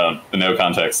I don't know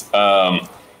context.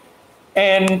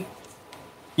 And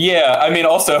yeah, I mean,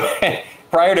 also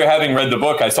prior to having read the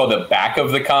book, I saw the back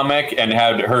of the comic and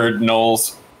had heard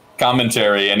Noel's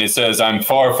commentary, and it says, "I'm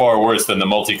far, far worse than the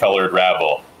multicolored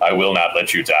rabble. I will not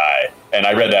let you die." And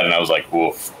I read that and I was like,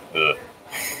 "Woof,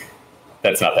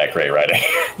 that's not that great writing."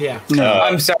 Yeah.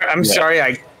 I'm sorry.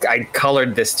 I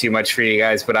colored this too much for you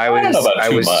guys, but I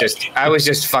was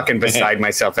just fucking beside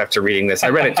myself after reading this. I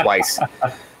read it twice.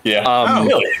 Yeah.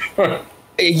 Really?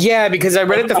 Yeah, because I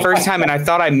read it the first time and I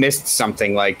thought I missed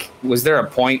something. Like, was there a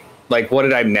point? Like, what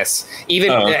did I miss?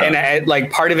 And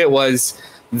like part of it was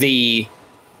the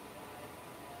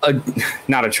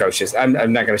not atrocious. I'm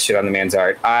not going to shit on the man's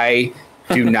art. I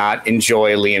do not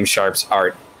enjoy Liam Sharp's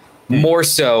art. More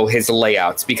so his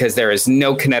layouts, because there is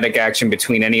no kinetic action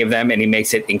between any of them, and he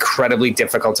makes it incredibly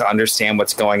difficult to understand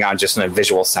what's going on just in a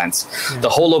visual sense. The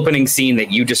whole opening scene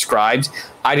that you described,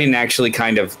 I didn't actually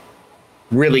kind of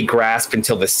really grasp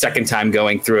until the second time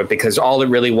going through it, because all it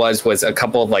really was a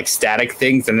couple of like static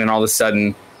things, and then all of a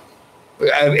sudden,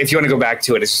 if you want to go back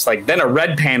to it, it's just like then a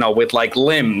red panel with like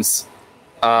limbs.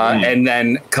 And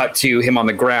then cut to him on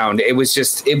the ground. It was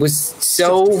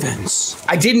so,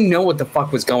 I didn't know what the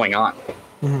fuck was going on.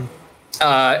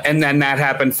 And then that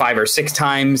happened 5 or 6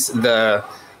 times. The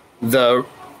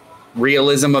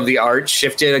realism of the art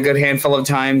shifted a good handful of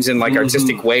times in like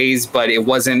artistic ways, but it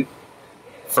wasn't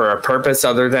for a purpose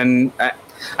other than, I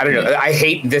don't know. I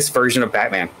hate this version of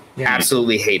Batman.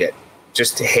 Absolutely hate it.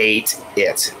 Just hate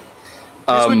it.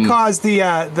 This would cause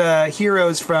the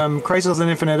heroes from Crisis on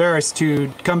Infinite Earths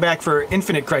to come back for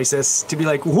Infinite Crisis to be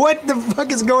like, what the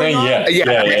fuck is going on? Yeah.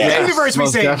 Universe we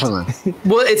saved. Definitely.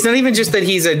 Well, it's not even just that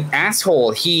he's an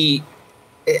asshole. He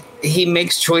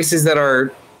makes choices that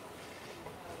are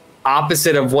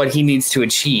opposite of what he needs to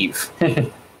achieve.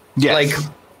 Yes.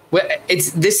 Like,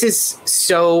 this is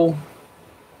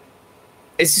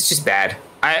just bad.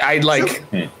 I like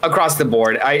across the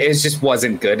board. It just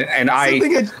wasn't good, and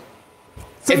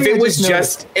if it was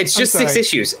it's just 6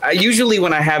 issues. Usually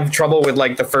when I have trouble with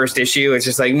like the first issue, it's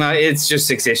just like, no, it's just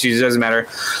 6 issues. It doesn't matter.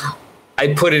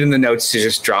 I put it in the notes to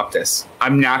just drop this.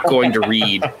 I'm not going to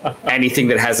read anything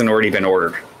that hasn't already been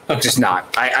ordered. Just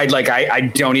not.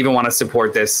 I don't even want to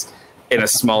support this in a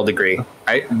small degree.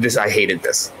 I hated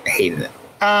this. I hated it.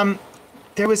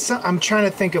 There was I'm trying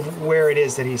to think of where it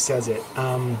is that he says it.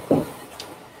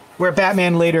 Where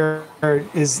Batman later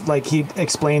is like, he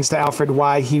explains to Alfred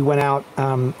why he went out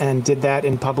and did that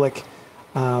in public.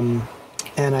 And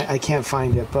I can't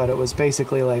find it, but it was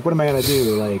basically like, what am I going to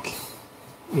do? Like,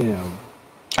 you know.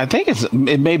 I think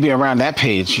it may be around that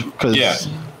page.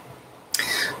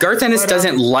 Garth Ennis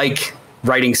doesn't like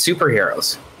writing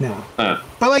superheroes. No. But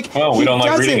like, well, we don't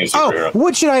like reading a superhero.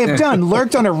 What should I have done?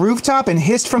 Lurked on a rooftop and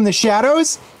hissed from the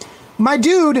shadows? My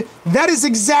dude, that is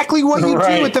exactly what you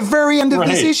do at the very end of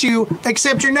this issue,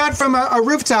 except you're not from a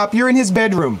rooftop, you're in his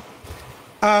bedroom.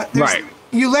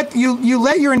 You let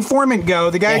your informant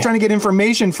go, the guy you're trying to get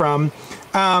information from,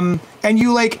 and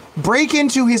you like break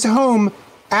into his home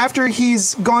after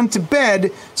he's gone to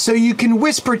bed so you can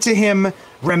whisper to him,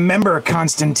 "Remember,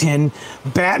 Constantine,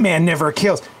 Batman never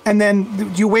kills." And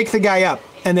then you wake the guy up,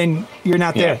 and then you're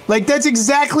not there. Like, that's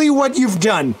exactly what you've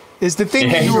done. Is the thing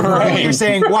that you were you're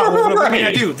saying, wow, what am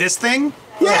I do? This thing?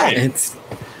 Yeah. It's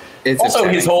also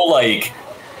his whole like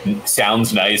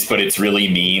sounds nice, but it's really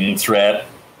mean threat.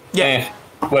 Yeah.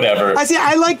 Whatever.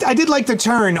 I did like the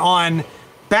turn on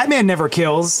Batman never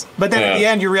kills, but then at the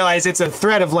end you realize it's a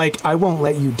threat of like, I won't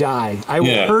let you die. I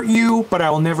will hurt you, but I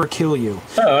will never kill you.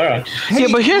 Oh, all right. Hey,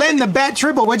 but here's Len, the Bat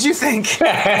Triple, what'd you think?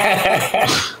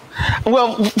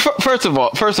 Well, first of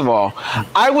all,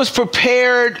 I was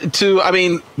prepared to. I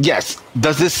mean, yes.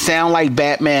 Does this sound like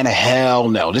Batman? Hell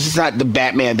no. This is not the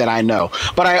Batman that I know.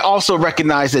 But I also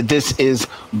recognize that this is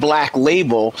Black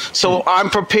Label, so I'm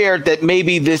prepared that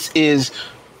maybe this is.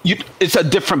 It's a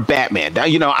different Batman.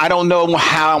 Now, I don't know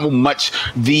how much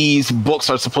these books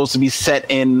are supposed to be set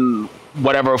in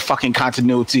whatever fucking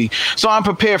continuity. So I'm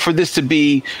prepared for this to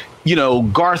be,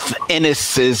 Garth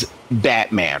Ennis's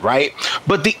Batman, right?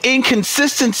 But the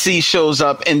inconsistency shows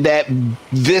up in that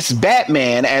this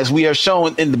Batman, as we are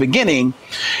shown in the beginning,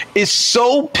 is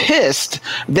so pissed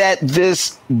that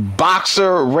this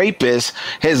boxer rapist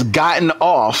has gotten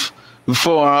off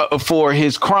for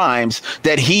his crimes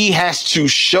that he has to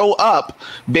show up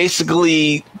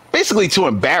basically to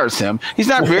embarrass him. He's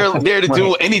not there to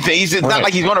do anything. It's not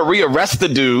like he's going to rearrest the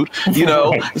dude,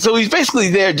 So he's basically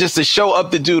there just to show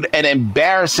up the dude and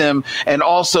embarrass him, and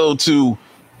also to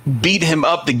beat him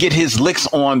up to get his licks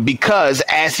on, because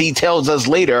as he tells us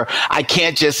later, I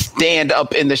can't just stand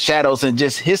up in the shadows and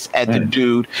just hiss at the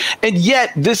dude. And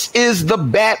yet this is the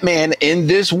Batman in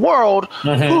this world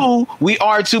who we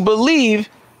are to believe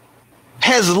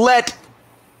has let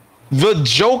the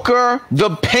Joker,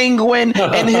 the Penguin,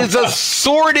 and his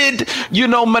assorted,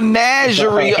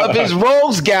 menagerie of his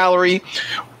rogues gallery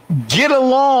get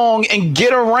along and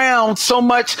get around so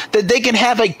much that they can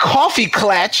have a coffee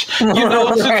clatch,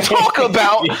 to talk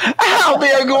about how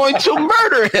they're going to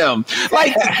murder him.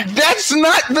 Like, that's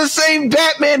not the same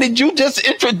Batman that you just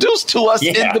introduced to us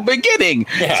in the beginning.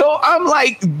 Yeah. So I'm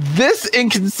like, this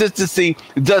inconsistency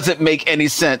doesn't make any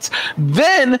sense.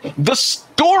 Then the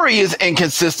story is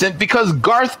inconsistent because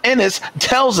Garth Ennis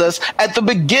tells us at the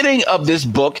beginning of this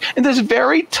book, in this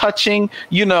very touching,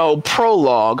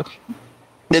 prologue,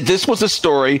 that this was a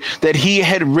story that he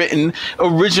had written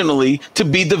originally to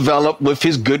be developed with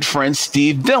his good friend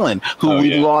Steve Dillon, who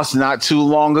we lost not too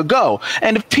long ago.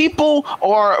 And if people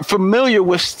are familiar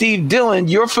with Steve Dillon,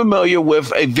 you're familiar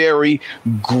with a very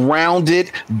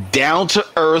grounded,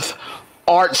 down-to-earth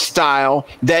art style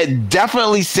that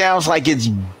definitely sounds like it's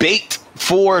baked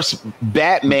for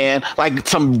Batman, like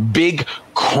some big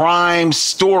crime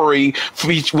story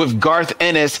with Garth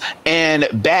Ennis and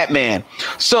Batman.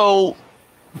 So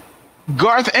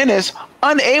Garth Ennis,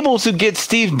 unable to get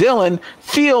Steve Dillon,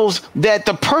 feels that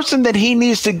the person that he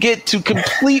needs to get to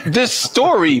complete this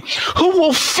story, who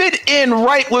will fit in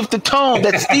right with the tone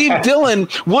that Steve Dillon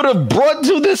would have brought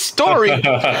to this story,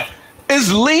 is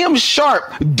Liam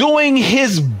Sharp doing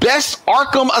his best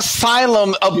Arkham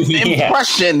Asylum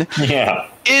impression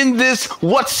in this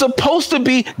what's supposed to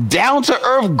be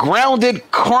down-to-earth, grounded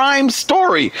crime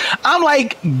story. I'm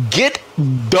like, get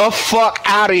the fuck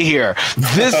out of here.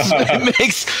 This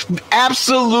makes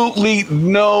absolutely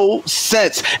no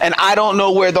sense. And I don't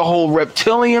know where the whole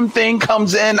reptilian thing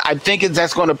comes in. I think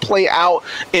that's going to play out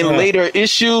in later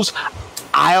issues.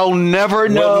 I'll never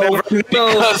know,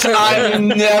 because I'm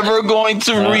never going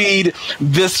to read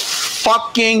this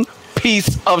fucking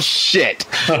piece of shit.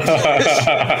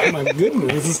 Oh my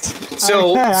goodness.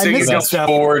 So you got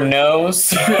 4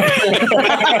 no's.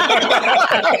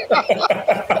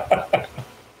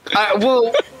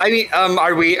 Well, I mean,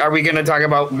 are we going to talk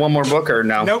about one more book or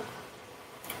no? Nope.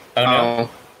 Oh, no.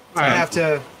 I have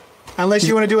to, unless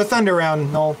you want to do a Thunder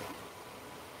Round, Noel.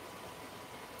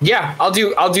 Yeah, I'll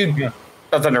do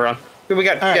a Thunder Round. We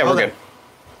got. Right, we're good.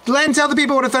 Len, tell the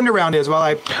people what a Thunder Round is while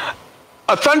I.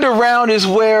 A Thunder Round is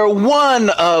where one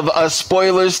of us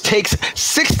spoilers takes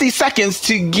 60 seconds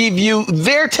to give you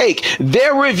their take,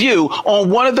 their review on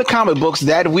one of the comic books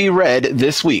that we read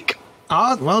this week.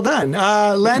 Oh, well done.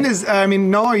 Len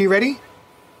Noel, are you ready?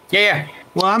 Yeah.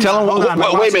 Well, I'm Tell hold on. My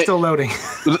wait a watch is minute. still loading.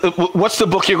 What's the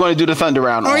book you're going to do the Thunder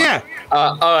Round on? Oh, yeah.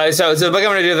 So the book I'm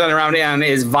going to do the Thunder Round on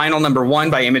is Vinyl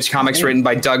 #1 by Image Comics, written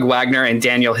by Doug Wagner and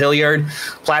Daniel Hilliard.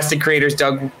 Plastic creators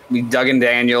Doug and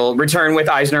Daniel return with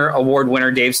Eisner Award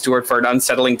winner Dave Stewart for an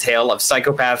unsettling tale of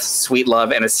psychopaths, sweet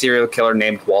love, and a serial killer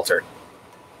named Walter.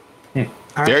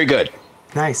 Very good.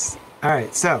 Nice. All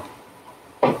right, so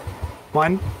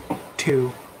 1,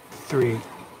 2, 3,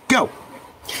 go.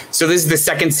 So this is the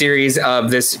second series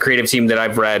of this creative team that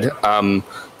I've read.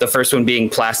 The first one being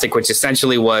Plastic, which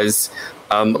essentially was,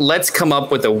 let's come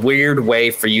up with a weird way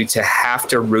for you to have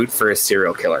to root for a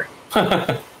serial killer.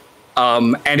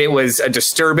 And it was a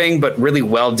disturbing but really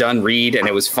well done read, and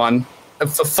it was fun.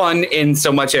 Fun in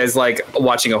so much as like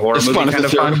watching a horror movie kind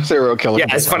of fun. Serial killer. Yeah,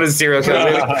 as fun as a serial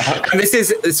killer movie. And this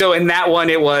is so in that one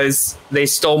it was they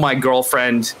stole my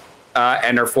girlfriend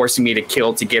and are forcing me to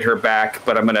kill to get her back,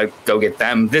 but I'm going to go get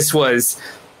them. This was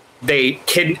a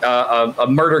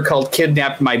murder cult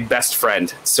kidnapped my best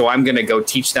friend, so I'm going to go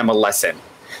teach them a lesson.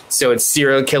 So it's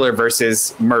serial killer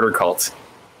versus murder cult.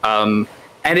 And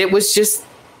it was just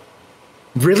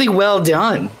really well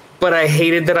done. But I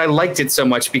hated that I liked it so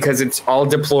much because it's all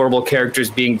deplorable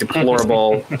characters being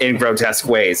deplorable in grotesque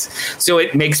ways. So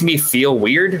it makes me feel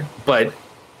weird, but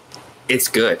it's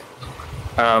good.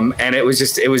 And it was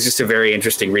just a very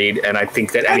interesting read. And I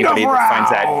think that anybody that finds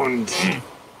that...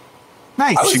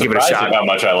 Nice. I was should give it a surprised shot. at how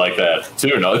much I like that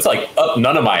too. No, it's like up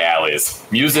none of my alleys.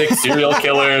 Music, serial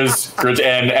killers,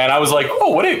 and I was like,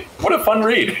 oh, what a fun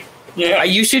read. Yeah,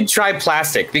 you should try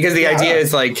Plastic because the idea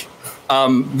is like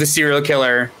the serial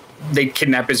killer. They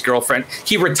kidnap his girlfriend.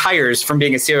 He retires from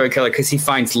being a serial killer because he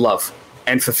finds love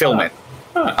and fulfillment.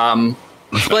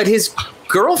 But his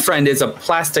girlfriend is a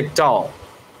plastic doll.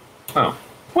 Oh,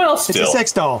 well, still. It's a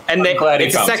sex doll. And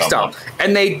it's a sex doll.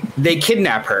 And they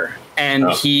kidnap her.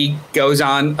 And he goes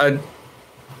on an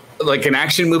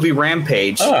action movie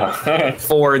rampage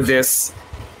for this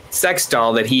sex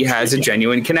doll that he has a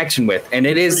genuine connection with. And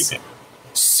it is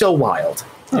so wild.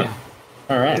 Yeah.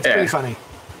 All right. It's pretty funny.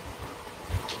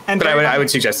 But I would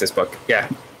suggest this book. Yeah.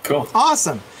 Cool.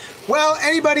 Awesome. Well,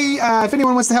 anybody, if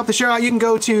anyone wants to help the show out, you can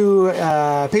go to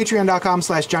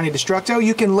patreon.com/JohnnyDestructo.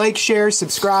 You can like, share,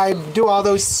 subscribe, do all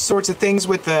those sorts of things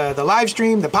with the live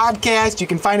stream, the podcast. You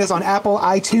can find us on Apple,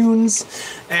 iTunes,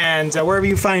 and wherever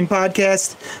you find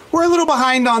podcasts. We're a little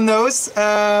behind on those,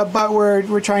 but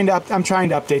I'm trying to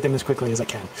update them as quickly as I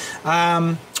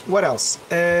can. What else?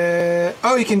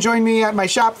 You can join me at my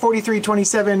shop,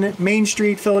 4327 Main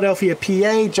Street, Philadelphia,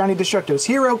 PA, Johnny Destructo's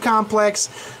Hero Complex.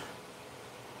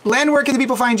 Len, where can the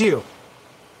people find you?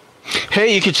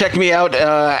 Hey, you can check me out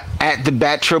at the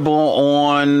Bat Tribble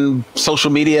on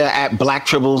social media, at Black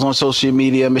Tribbles on social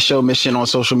media, Michelle Mission on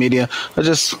social media. Or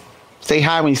just say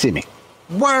hi when you see me.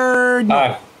 Word.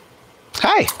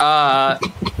 Hi.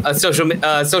 Social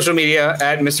media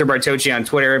at Mr. Bartocci on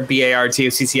Twitter,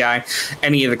 BARTOCCI.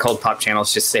 Any of the Cold Pop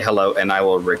channels, just say hello and I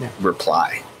will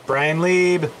reply. Brian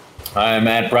Lieb. I'm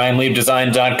at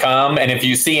BrianLiebDesign.com. And if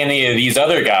you see any of these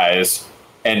other guys,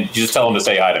 and you just tell them to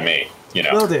say hi to me,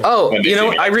 Will do. Oh, you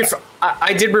know,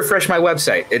 I did refresh my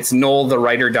website. It's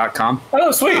NoelTheWriter.com.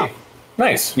 Oh, sweet. Oh.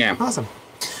 Nice. Yeah. Awesome.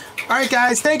 All right,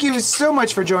 guys. Thank you so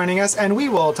much for joining us, and we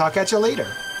will talk at you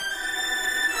later.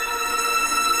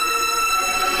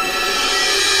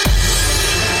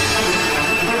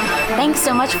 Thanks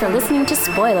so much for listening to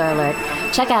Spoiler Alert.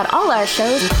 Check out all our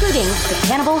shows, including the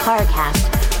Cannibal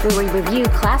Horrorcast, where we review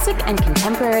classic and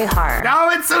contemporary horror.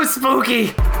 Oh, it's so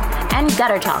spooky! And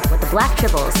Gutter Talk with the Black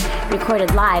Tribbles,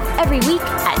 recorded live every week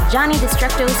at Johnny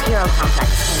Destructo's Hero Complex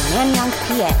in Manayunk,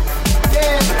 PA.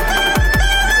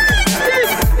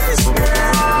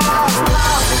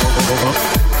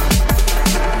 Yeah.